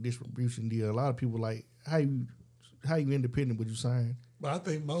distribution deal. A lot of people like how you independent, but you sign. But I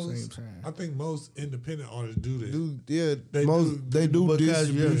think most independent artists do this. They do because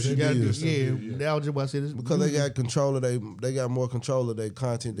distribution. That was just about to say this because they got control of they got more control of their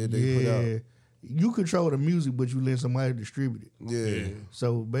content that they put out. You control the music, but you let somebody distribute it. Yeah.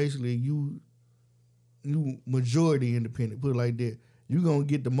 So basically, you majority independent. Put it like that. You gonna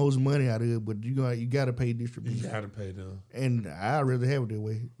get the most money out of it, but you gotta pay distribution. You gotta pay them. And I'd rather have it that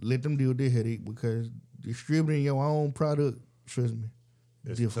way. Let them deal with their headache, because distributing your own product, trust me,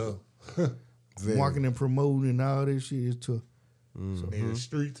 it's difficult. tough. Marketing and promoting and all that shit is tough. So need a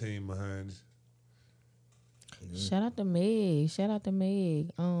street team behind you. Shout out to Meg.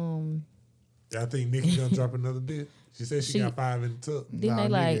 I think Nicki gonna drop another deal. She said she got 5 in the tuck.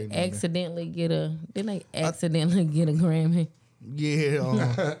 Didn't they accidentally get a Grammy?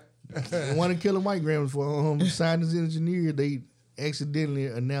 Yeah, one of Killer Mike Grammys for Science Engineer. They accidentally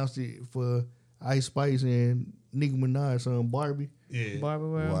announced it for Ice Spice and Nicki Minaj's son Barbie. Yeah, Barbie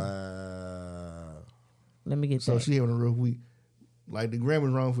World. Wow. Let me get so that. she having a rough week. Like the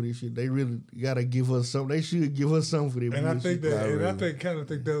Grammys wrong for this shit. They really gotta give her something. They should give her something for that. And I think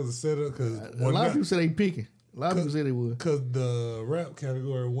that was a setup because a lot of people say they picking. A lot of people say they would. Because the rap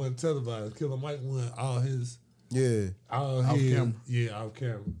category wasn't televised. Killer Mike won all his. Yeah. Off camera. Yeah, off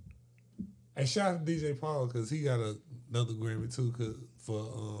camera. And shout out to DJ Paul because he got another Grammy too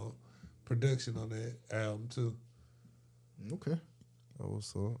for production on that album too. Okay. Oh,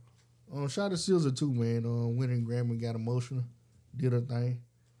 what's up? Shout out to SZA too, man. Winning Grammy, got emotional. Did her thing.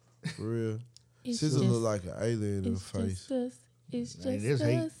 For real. SZA look like an alien in the face. It's just that's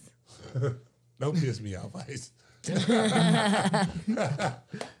hate. Don't piss me off, Ice. I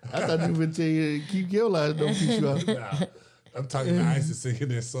thought you would tell you to keep your life, don't piss you off. Nah, I'm talking to Ice and singing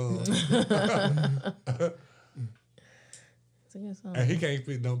that song. And he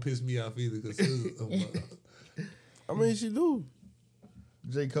can't don't piss me off either because I mean, she do.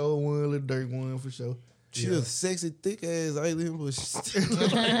 J. Cole won, Lil Durk won for sure. She a sexy, thick ass alien, but she's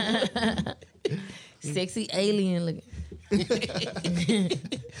sexy alien looking.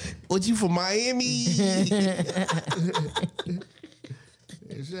 What, you from Miami?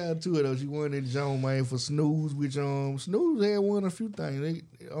 And shout out to her though. She won that Joan, man, for Snooze, which Snooze had won a few things. They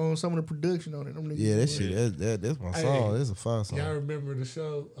on some of the production on it. Them yeah, that shit. That's my song. That's a fire song. Y'all remember the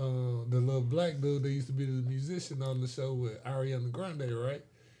show? The little black dude that used to be the musician on the show with Ariana Grande, right?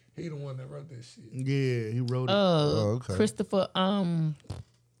 He the one that wrote that shit. Yeah, he wrote it. Okay. Christopher,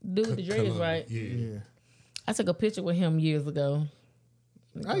 dude with the dreads, right? Yeah. I took a picture with him years ago.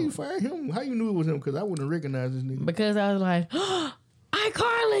 How you fired him? How you knew it was him? Because I wouldn't recognize this nigga. Because I was like,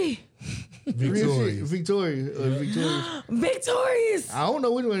 iCarly. Victorious. Victorious. I don't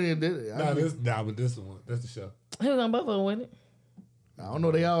know which one it is. But this one. That's the show. He was on both of them, wasn't it? I don't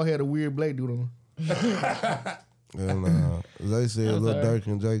know. They all had a weird black dude on. And they said Lil Durk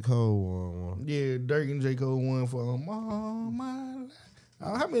and J. Cole won one. Yeah, Durk and J. Cole won for All My Life.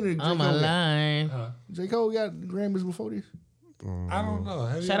 How many? I'm lying. J. Cole got Grammys before this? I don't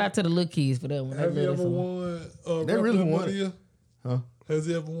know. Shout out to the little kids for that one. Have you ever won? They really won it. Huh? Has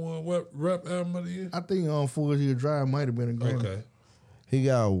he ever won what rap album of the year? I think on Forest Hill Drive might have been a Grammy. Okay. He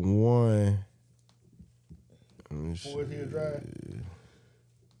got one. Forest Hill Drive.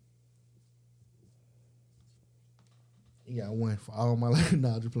 He got one for all my life.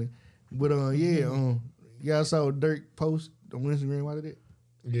 Nah, just playing. But y'all saw Dirk post on Instagram about it.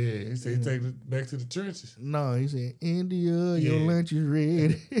 Yeah, he said he take it back to the trenches. No, he said, India, your lunch is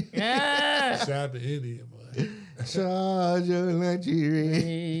ready. Shout out to India, man. Charge your lunch is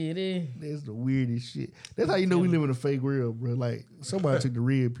ready. That's the weirdest shit. That's how you know we live in a fake world, bro. Like, somebody took the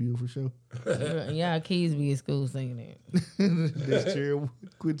red pill for sure. Y'all kids be in school singing that. That's terrible.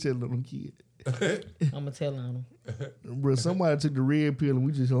 Quit telling them kids. I'm going to tell on them. Bro, somebody took the red pill and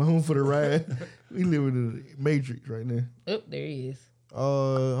we just along for the ride. We live in the Matrix right now. Oh, there he is.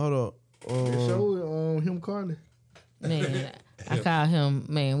 Hold up. They showed him Carly. Man, I call him,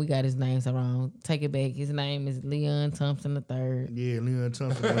 man, we got his names wrong. Take it back. His name is Leon Thompson III. Yeah, Leon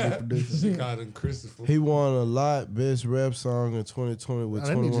Thompson. She called him Christopher. He won a lot. Best rap song in 2020 with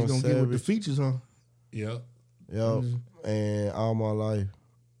 21 Savage. Gonna get with the Savage. features, huh? Yep. And All My Life.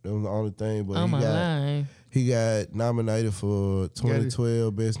 That was the only thing. But All My Life. He got nominated for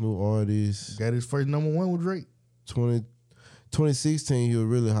 2012 Best New Artist. Got his first #1 with Drake. 2016, he was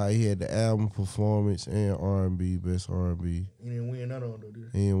really high. He had the album performance and R&B, Best R&B. He didn't win none on though, did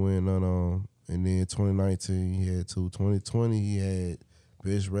he? He didn't win none on. And then 2019, he had 2. 2020, he had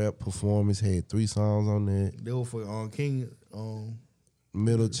Best Rap Performance, had 3 songs on that. They were for King.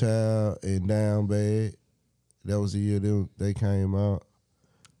 Middle Child and Down Bad. That was the year they came out.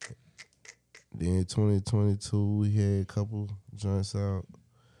 Then 2022, he had a couple joints out,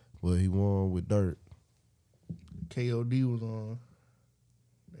 but he won with Dirt. KOD was on.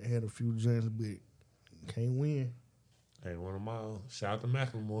 They had a few joints, but can't win. Hey, one of my own. Shout out to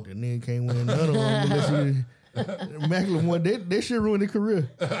Macklemore. The nigga can't win none of them unless he. Macklemore, that shit ruined his career.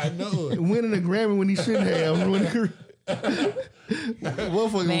 I know it. Winning a Grammy when he shouldn't have ruined his career.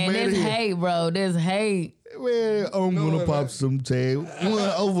 Man, there's hate, bro. There's hate. Man, I'm gonna pop some tag. Won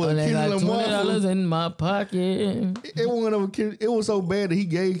over Kendrick Lamar. $20 in my pocket. It won over. It was so bad that he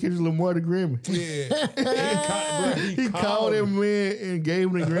gave Kendrick Lamar the Grammy. Yeah, he called him man and gave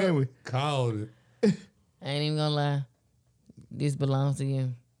him the Grammy. Called it. I ain't even gonna lie. This belongs to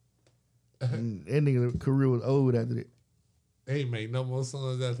you. That nigga's career was old after that. They ain't made no more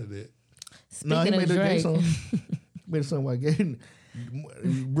songs after that. Speaking he made the Drake. Song. Made a song like that.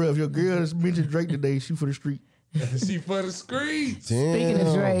 Bro, if your girl mentioned Drake today, she for the street. She for the streets. Speaking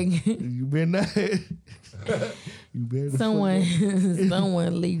of Drake, you been that. You been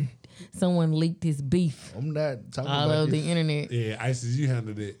someone leaked his beef. I'm not talking all about over this. the internet. Yeah, ISIS, you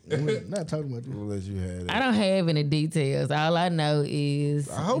handled it. I'm not talking about this. Unless you had it. I don't have any details. All I know is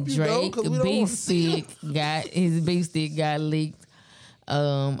Drake beef stick got leaked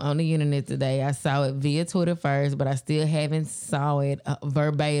on the internet today. I saw it via Twitter first, but I still haven't saw it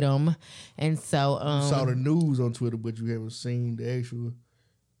verbatim. And so you saw the news on Twitter, but you haven't seen the actual.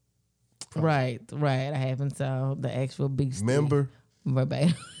 Right. I haven't saw the actual beef stick. Member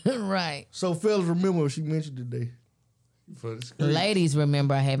verbatim. Right. So fellas, remember what she mentioned today. For the streets. Ladies,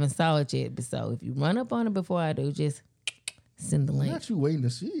 remember I haven't saw it yet. But so if you run up on it before I do, just send the link. Not you waiting to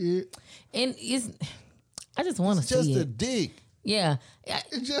see it. And I just want to see it. Just a dick. Yeah,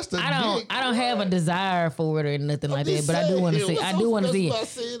 it's just a dick. I don't have a desire for it or nothing like that, but I do want to see. I do want to see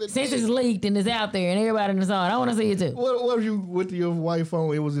it. Since it's leaked and it's out there and everybody saw it, I want to see it too. What if you went to your wife's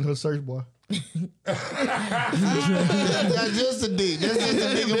phone? It was in her search bar. That's just a dick. That's just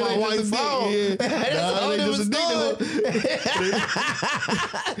a dick on my wife's phone. Yeah. It ain't just a dick.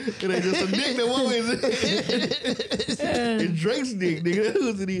 It ain't just a dick. What is it? It's Drake's dick, nigga.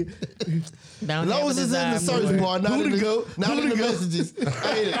 Who's it is? As long as it's in the search bar, not in the messages.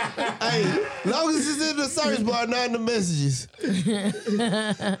 Hey, long as it's in the search bar, not in the messages.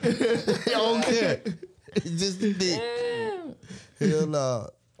 I don't care. It's just a dick. Hell no.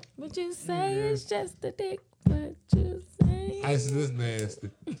 But you say it's just a dick. But you say ISIS is nasty.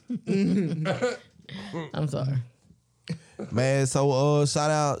 I'm sorry. Man, so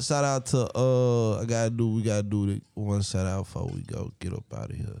shout out to we gotta do the one shout out before we go get up out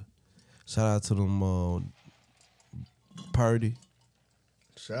of here. Shout out to them Purdy.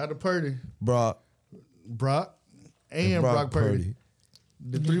 Shout out to Purdy. Brock and Brock Purdy.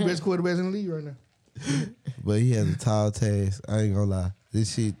 The 3 best quarterbacks in the league right now. But he has a tall task. I ain't gonna lie.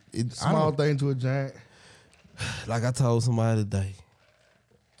 This shit, small thing to a giant. Like I told somebody today,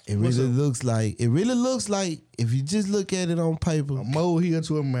 It really looks like if you just look at it on paper, a molehill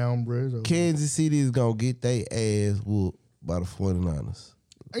to a mountain, bro. Kansas City is gonna get their ass whooped by the 49ers.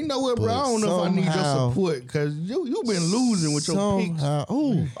 You know what, bro? I don't know if I need your support because you been losing with your picks.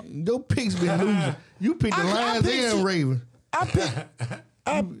 Ooh. Your picks been losing. You picked the Lions and Ravens.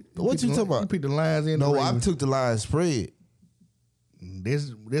 What you talking about? You picked the Lions and the No, Ravens. I took the Lions spread.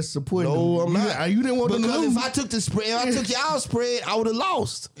 That's supporting. No, I'm not. You didn't want them to Because lose. if I took the spread, if I took y'all spread, I would have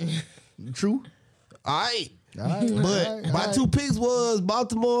lost. True. All right. But my two picks was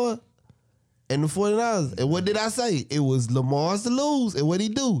Baltimore and the 49ers. And what did I say? It was Lamar's to lose. And what he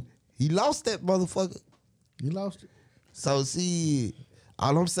do? He lost that motherfucker. He lost it. So see,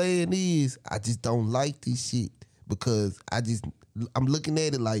 all I'm saying is I just don't like this shit because I'm looking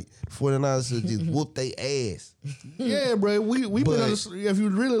at it like 49ers should just whoop their ass. Yeah, bro. We been if you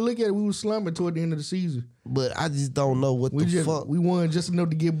really look at it, we was slumping toward the end of the season. But I just don't know what the fuck. We won just enough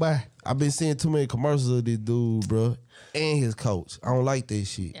to get by. I've been seeing too many commercials of this dude, bro, and his coach. I don't like that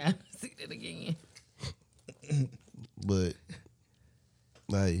shit. Yeah, see that again. But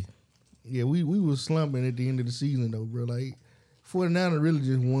like, yeah, we was slumping at the end of the season though, bro. Like 49ers really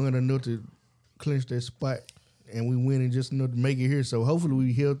just won enough to clinch that spot, and we winning just enough to make it here. So hopefully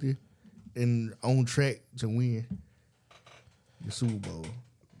we healthy and on track to win the Super Bowl.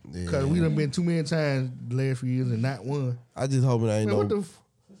 Because we done been too many times the last few years and not won. I just hope it ain't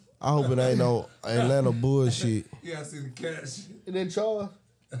I hope it ain't no Atlanta bullshit. Yeah, I see the catch. And then Charles.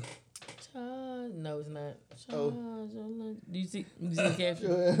 Charles, no, it's not. Charles, do you see the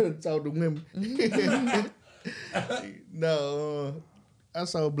caption? Talk to women. No, I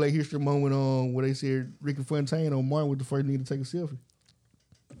saw a Black History moment on where they said Ricky Fontaine on Martin was the first nigga to take a selfie.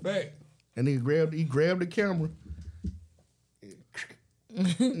 Back. And he grabbed the camera.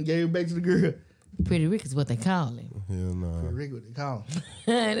 And gave it back to the girl. Pretty Rick is what they call him. Hell no. Pretty Rick what they call him.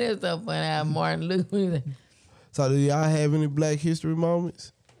 That's so funny how Martin looked. So do y'all have any Black History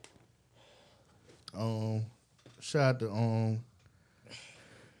moments? Shout out to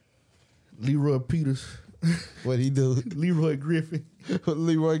Leroy Peters. What he do? Leroy Griffin. What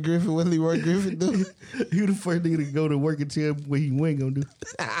Leroy Griffin do? He the first nigga to go to work and tell him what he ain't gonna do.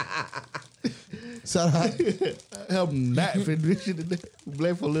 Shout out. Help him not for this shit today.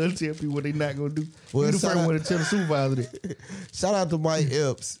 Black folk love to tell people what they not gonna do. Well, He the shout first out- one to tell the supervisor that. Shout out to Mike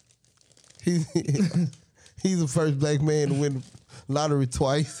Epps. He's the first black man to win the lottery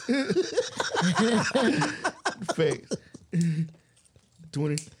twice. Facts.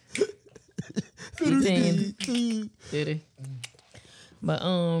 20. Did it? But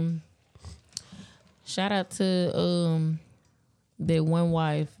shout out to that one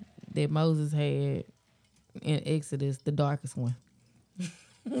wife that Moses had in Exodus, the darkest one.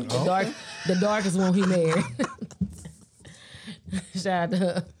 The darkest one he married. Shout out to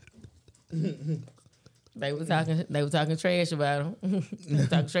her. They were talking trash about him. They were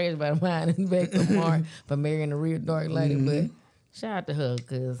talking trash about him behind his back for Mark for marrying a real dark lady. But shout out to her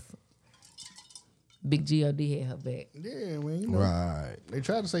because Big G.O.D. had her back. Yeah, man. You know, Right. They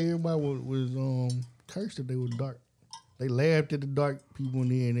tried to say everybody was cursed that they were dark. They laughed at the dark people in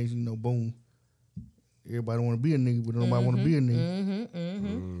the end. And boom. Everybody want to be a nigga, but nobody want to be a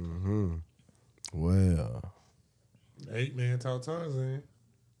nigga. Well. 8-man talk Tarzan.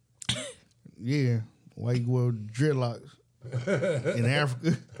 Yeah. Why you wear dreadlocks in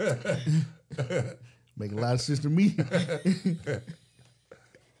Africa? Make a lot of sense to me.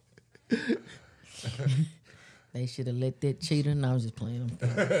 They should have let that cheater. No, I'm just playing.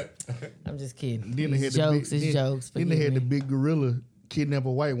 I'm just kidding. Then they had It's the jokes. big, It's jokes. Then they Forgive had the me. big gorilla kidnap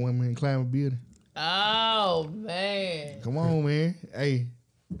a white woman and climb a building. Oh man. Come on, man. Hey,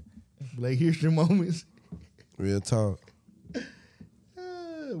 Black History moments. Real talk.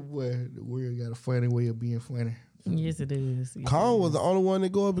 Boy, the world got a funny way of being funny. Yes, it is. Yes, Kong it was is. the only one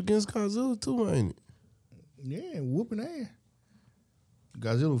that go up against Godzilla too, ain't it? Yeah, whooping ass.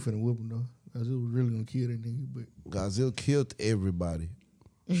 Godzilla finna whoop him though. Godzilla was really gonna kill that nigga, but Godzilla killed everybody.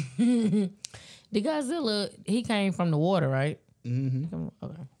 The Godzilla, he came from the water, right? mm-hmm.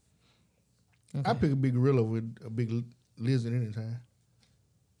 Okay. I pick a big gorilla with a big lizard anytime.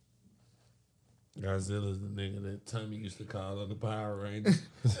 Godzilla's the nigga that Tommy used to call on the Power Rangers.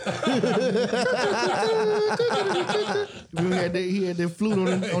 He had that flute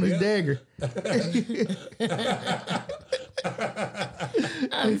on his dagger.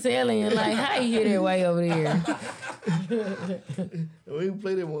 I'm telling you, like, how you hear that way over there? We can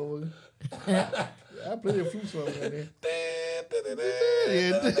play that one. I play that flute song right there.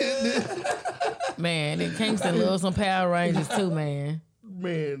 Man, and Kingston loves some Power Rangers too, man.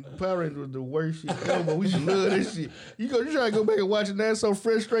 Man, Power Rangers was the worst shit ever, but we should love this shit. You try to go back and watch it now, so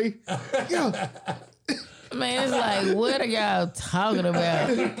frustrated. Yeah. Man, it's like, what are y'all talking about?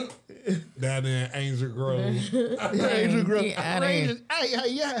 Down there in Angel Grove. Angel Grove. Rangers.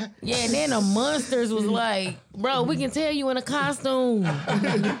 Yeah. Yeah, and then the monsters was like, bro, we can tell you in a costume.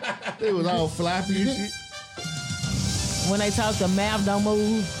 They was all floppy and shit. When they talk, the mouth don't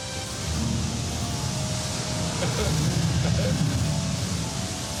move.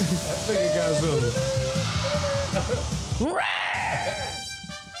 I think it got something.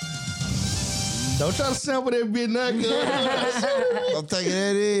 Don't try to sample that bitch now, cuz. I'm taking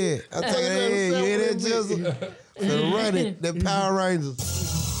that in. I'm taking that in. You hear that, Jizzle? Finna run it. The Power Rangers.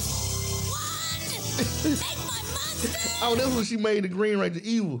 Oh, that's when she made the Green Ranger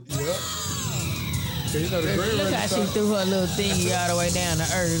evil. Yep. You know, the Green Look how she threw her little thingy all the way down to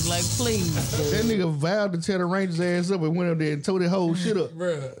earth. Like, please. That nigga vowed to tear the Rangers ass up and went up there and tore that whole shit up.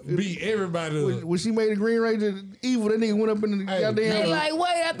 Bruh, beat everybody up. When she made the Green Ranger evil, that nigga went up in the goddamn. They like,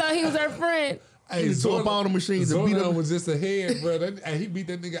 wait, I thought he was her friend. Hey, He tore up all the machines and beat up. was just a head, bro. And he beat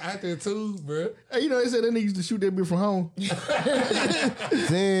that nigga out there too, bro. Hey, you know they said that nigga used to shoot that bitch from home.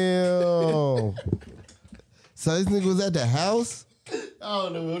 Damn. So this nigga was at the house? I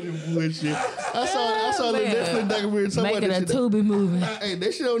don't know what this bullshit. I saw the Netflix documentary talking about Making that a shit. Tubi movie. Hey,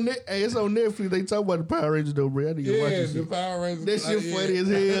 that shit on it's on Netflix. They talk about the Power Rangers though, bro. I need to watch this the shit. Power Rangers. That shit funny as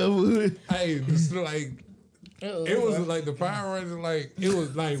hell. Fool. Hey, this like it was like the Power Rangers. Like it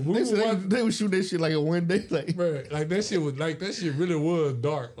was like we They would shoot that shit like in one day. Like, bro, like that shit was like that shit really was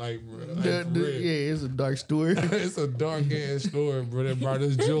dark. Like, bro, like, yeah, it's a dark story. It's a dark ass story, bro. That brought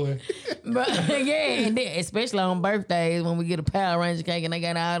us joy. But yeah, and then, especially on birthdays when we get a Power Ranger cake and they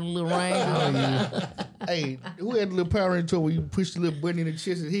got all the little rangers. Oh, yeah. Hey, who had the little Power Ranger toy where you push the little button in the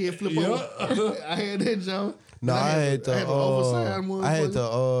chest and head flip over? I had that, John. No, I had the oversized one. I had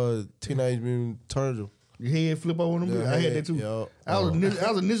the Teenage Mutant Turtle. Your head flip over them. Yeah, I had that too. I was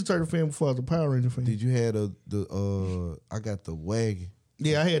a Ninja Turtle fan before I was a Power Ranger fan. Did you have I got the wagon.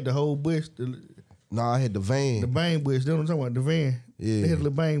 Yeah, I had the whole bush. No, I had the van. The bang bush. That's what I'm talking about. The van. Yeah. They had a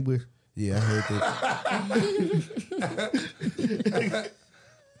little bang bush. Yeah, I had that.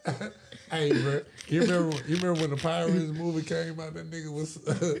 Hey, bro, you remember when the Power Rangers movie came out? That nigga was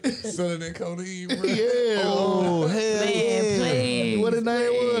selling that codeine, bro. Yeah. Oh, hell yeah. Please. What his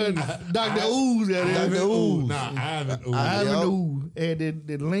name was? Dr. Ooze. Dr. Ooze. Nah, Ivan Ooze. Ivan Ooze. Had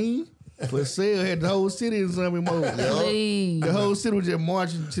that lean. For sale, had the whole city in zombie mode. Please. The whole city was just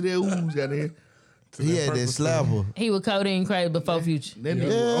marching to that Ooze out there. He had that slapper. He was codeine crazy before Future. That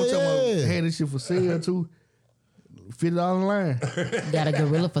nigga, I'm talking about, had this shit for sale too. $50 line. Got a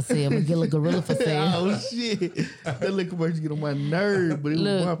gorilla for sale. McGill a gorilla for sale. Oh shit! That little commercial get on my nerve, but it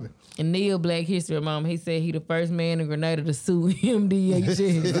was bumping. And Neil Black History Mom, he said he the first man in Grenada to sue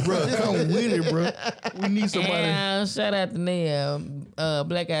MDHS. Bro, come with it, bro. We need somebody. And shout out to Neil.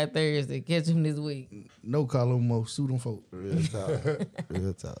 Black Eyed Thursday. Catch him this week. No Colomo, sue them folk. Real talk.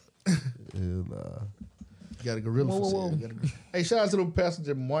 Real talk. Hell nah. Got a gorilla for sale. Hey, shout out to the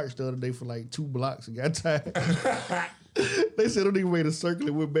passenger march the other day for like 2 blocks and got tired. They said they made a circle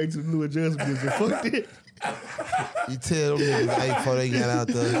and went back to the new adjustment and fucked it. You tell them niggas right before they got out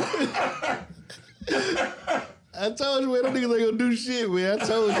there. I told you, man, them niggas ain't gonna do shit, man. I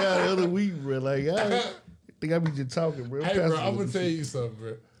told y'all the other week, bro. Like, I think I be just talking, bro. Hey, bro, I'm gonna tell you something,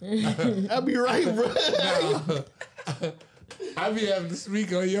 bro. I be right, bro. I be having to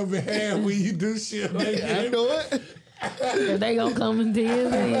speak on your behalf when you do shit like that. I know it. If they gonna come and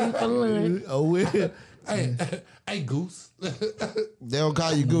TSN for lunch. Oh, well. Hey, Goose. They don't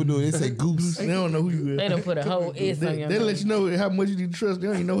call you Goose, they say Goose. They don't know who you is. They don't put a whole S on your They name. let you know how much you need to trust. They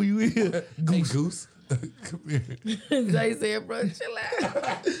don't even know who you is. Hey, Goose. Come here. They said, bro, chill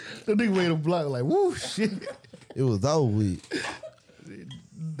out. The nigga made a block like, woo, shit. It was over with.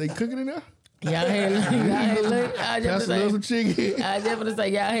 They cooking it now? Y'all had lunch. I just Pastor loves some say, chicken. I just want to say,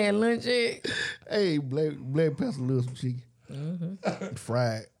 y'all had lunch yet? Hey, black pastor loves some chicken.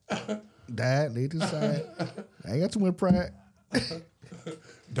 Fried. Died, laid to the side. I ain't got too much pride.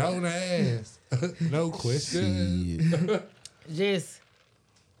 Don't ask. No question. Just.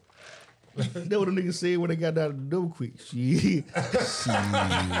 That's what the niggas said when they got down to the double quick. Shit.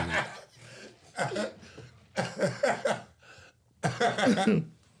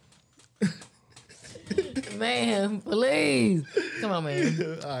 Man, please. Come on,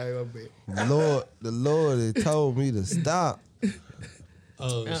 man. All right, my bad. The Lord had told me to stop.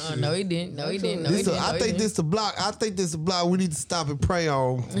 Oh, shit. No, he didn't. No, he didn't. I think this the block. I think this the block we need to stop and pray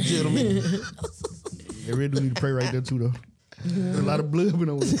on, gentlemen. They really do need to pray right there too, though. There's a lot of blood been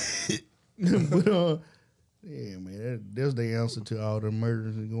over there. But Yeah, man, that's the answer to all the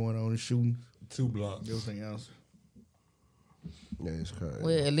murders and going on and shooting. 2 blocks. That's the answer. Yeah, it's crazy.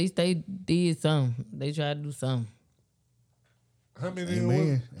 Well, at least they did something. They tried to do something. How many?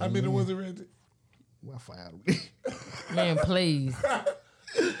 Amen. How many was it, Reggie? Well, 5. Man, please.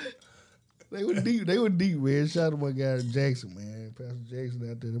 They were deep. They were deep, man. Shout out to my guy Jackson, man. Pastor Jackson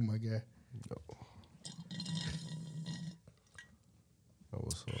out there, that's my guy. Oh,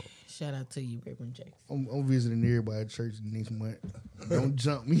 what's up? Shout out to you, Reverend Jackson. I'm visiting everybody at church next month. Don't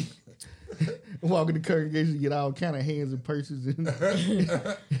jump me. Walk in the congregation, get all kind of hands and purses and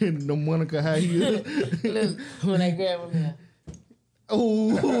the Monica high heels. Look, when I grab them,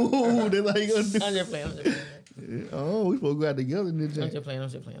 Oh, that's how you gonna do. I'm just playing. Oh, we supposed to go out together. I'm just playing.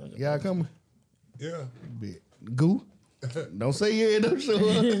 Y'all coming? Yeah. Bet. Goo. Don't say yeah, don't show up.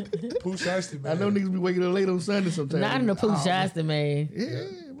 Pooh Shiesty, man. I know niggas be waking up late on Sunday sometimes. Not in the Pooh Shiesty, man. Yeah,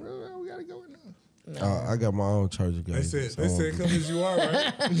 bro, we gotta go now. I got my own church again. They said come as you are,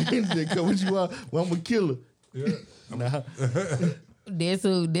 right? They said come as you are. Well, I'm a killer. Yeah. Nah. This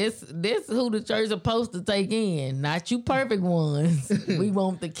who the church supposed to take in, not you perfect ones. We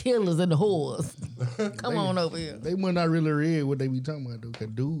want the killers and the whores. Come on over here. They must not really read what they be talking about though. Cause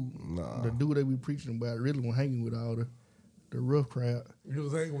the dude they be preaching about really was hanging with all the rough crowd. He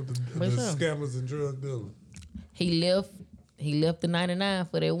was hanging with the scammers and drug dealers. He left the 99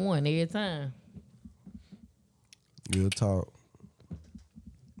 for that one every time. Good talk.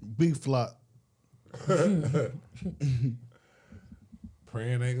 Big flop.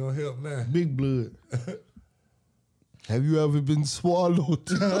 Praying ain't gonna help now. Big blood. Have you ever been swallowed?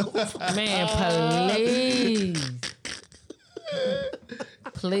 Man, please.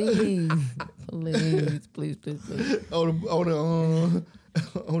 Please. On the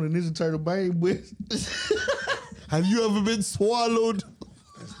Ninja Turtle BangBus. Have you ever been swallowed?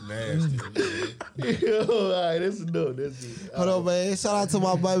 That's nasty, man. All right, that's enough. That's it. Hold on, man. Shout out to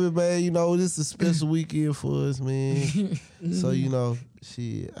my baby, man. You know, this is a special weekend for us, man. So, you know,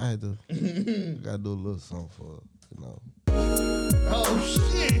 shit, I gotta do a little something for her, you know. Oh,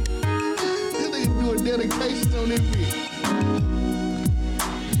 shit. This nigga doing dedications on this bitch.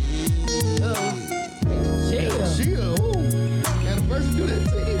 Chill. Ooh. Anniversary do that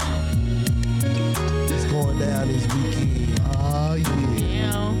too. It's going down this weekend. Oh,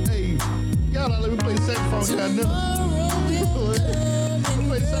 yeah. Hey, y'all let me play saxophone. Y'all know. Let me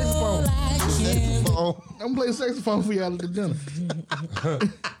play saxophone. I'm playing saxophone for y'all at the dinner.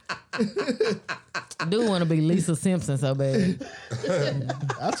 I do want to be Lisa Simpson so bad.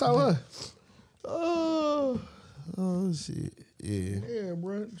 I saw her. Oh, shit. Yeah. Yeah,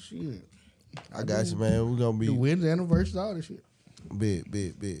 bro. Shit. I got you, man. We're going to be... The wedding anniversary, all this shit. Bet.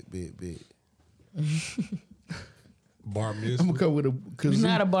 Bar mitzvah. I'm going to come with a kazoo. It's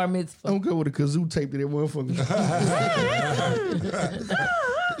not a bar mitzvah. I'm going to come with a kazoo tape to that motherfucker.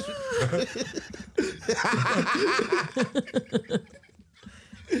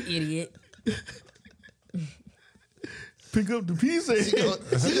 Idiot. Pick up the pieces. She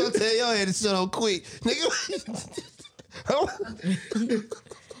gonna tell your head to shut up quick. Nigga.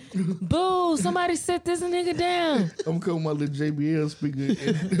 Boo, somebody sit this nigga down. I'm coming with my little JBL speaker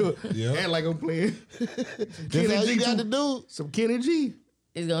and act like I'm playing. That's all you got to do. Some Kenny G.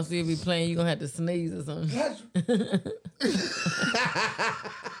 It's gonna see if he playing, you gonna have to sneeze or something.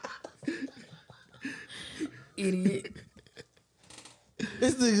 Idiot.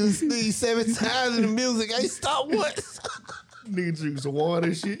 This nigga sneezed 7 times in the music. Ain't stop once. Nigga drink some water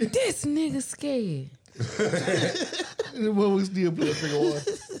and shit. This nigga scared. The motherfucker still play a drink of water.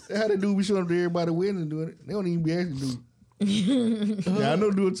 That's how they do be showing up to everybody winning and doing it. They don't even be asking to do it. Yeah, I know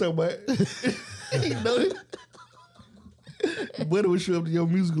do what I'm talking about. You know it. Buddy would show up to your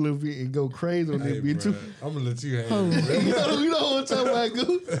musical event and go crazy on that bitch too. I'm gonna let you have it. You know what I'm talking about,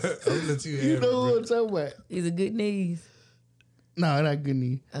 Goo. I'm gonna let you have it. You know what I'm talking about. Is it good knees? Nah, not good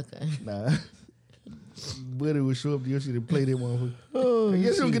knee. Okay. Nah. Buddy would show up to your shit and play that motherfucker. I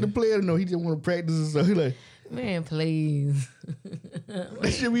guess he don't get to play it, no. He just want to practice and stuff. He like, man, please.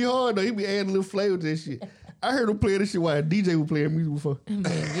 That shit be hard though. He be adding a little flavor to that shit. I heard him play this shit while a DJ was playing music before. Man,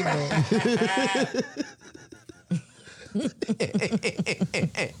 get back.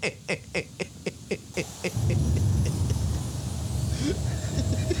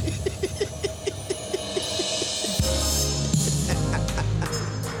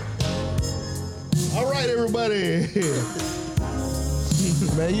 All right, everybody.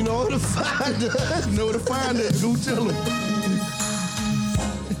 Man, you know where to find us. You know where to find us. Go tell them.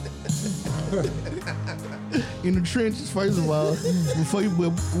 In the trenches, first of all.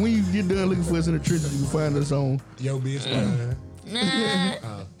 But when you get done looking for us in the trenches, you can find us on Yo, bitch, man.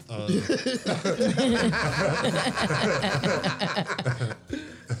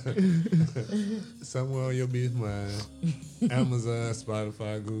 Somewhere on your beach mind. Amazon,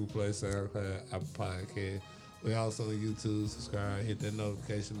 Spotify, Google Play, SoundCloud, Apple Podcast. We also on YouTube. Subscribe, hit that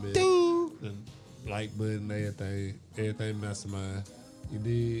notification bell. Ding. The like button, everything. Everything Mastermind. You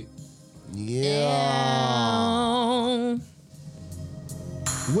did? Yeah.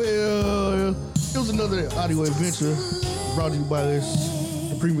 Well, it was another audio adventure brought to you by us,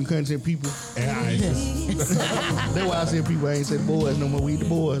 the premium content people. That's why I said people. I ain't said boys no more. We the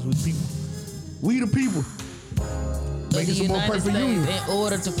boys. We the people. We the people. Making some more perfect union. In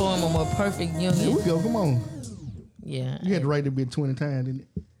order to form a more perfect union. Here we go. Come on. Yeah. You had to write that bit 20 times, didn't it?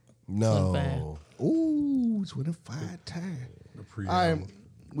 No. 25. Ooh, 25 times. All right,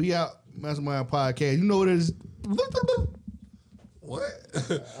 we out. Mastermind Podcast. You know what it is. What?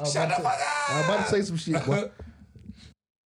 Shut the fuck up. I was about to say some shit, boy.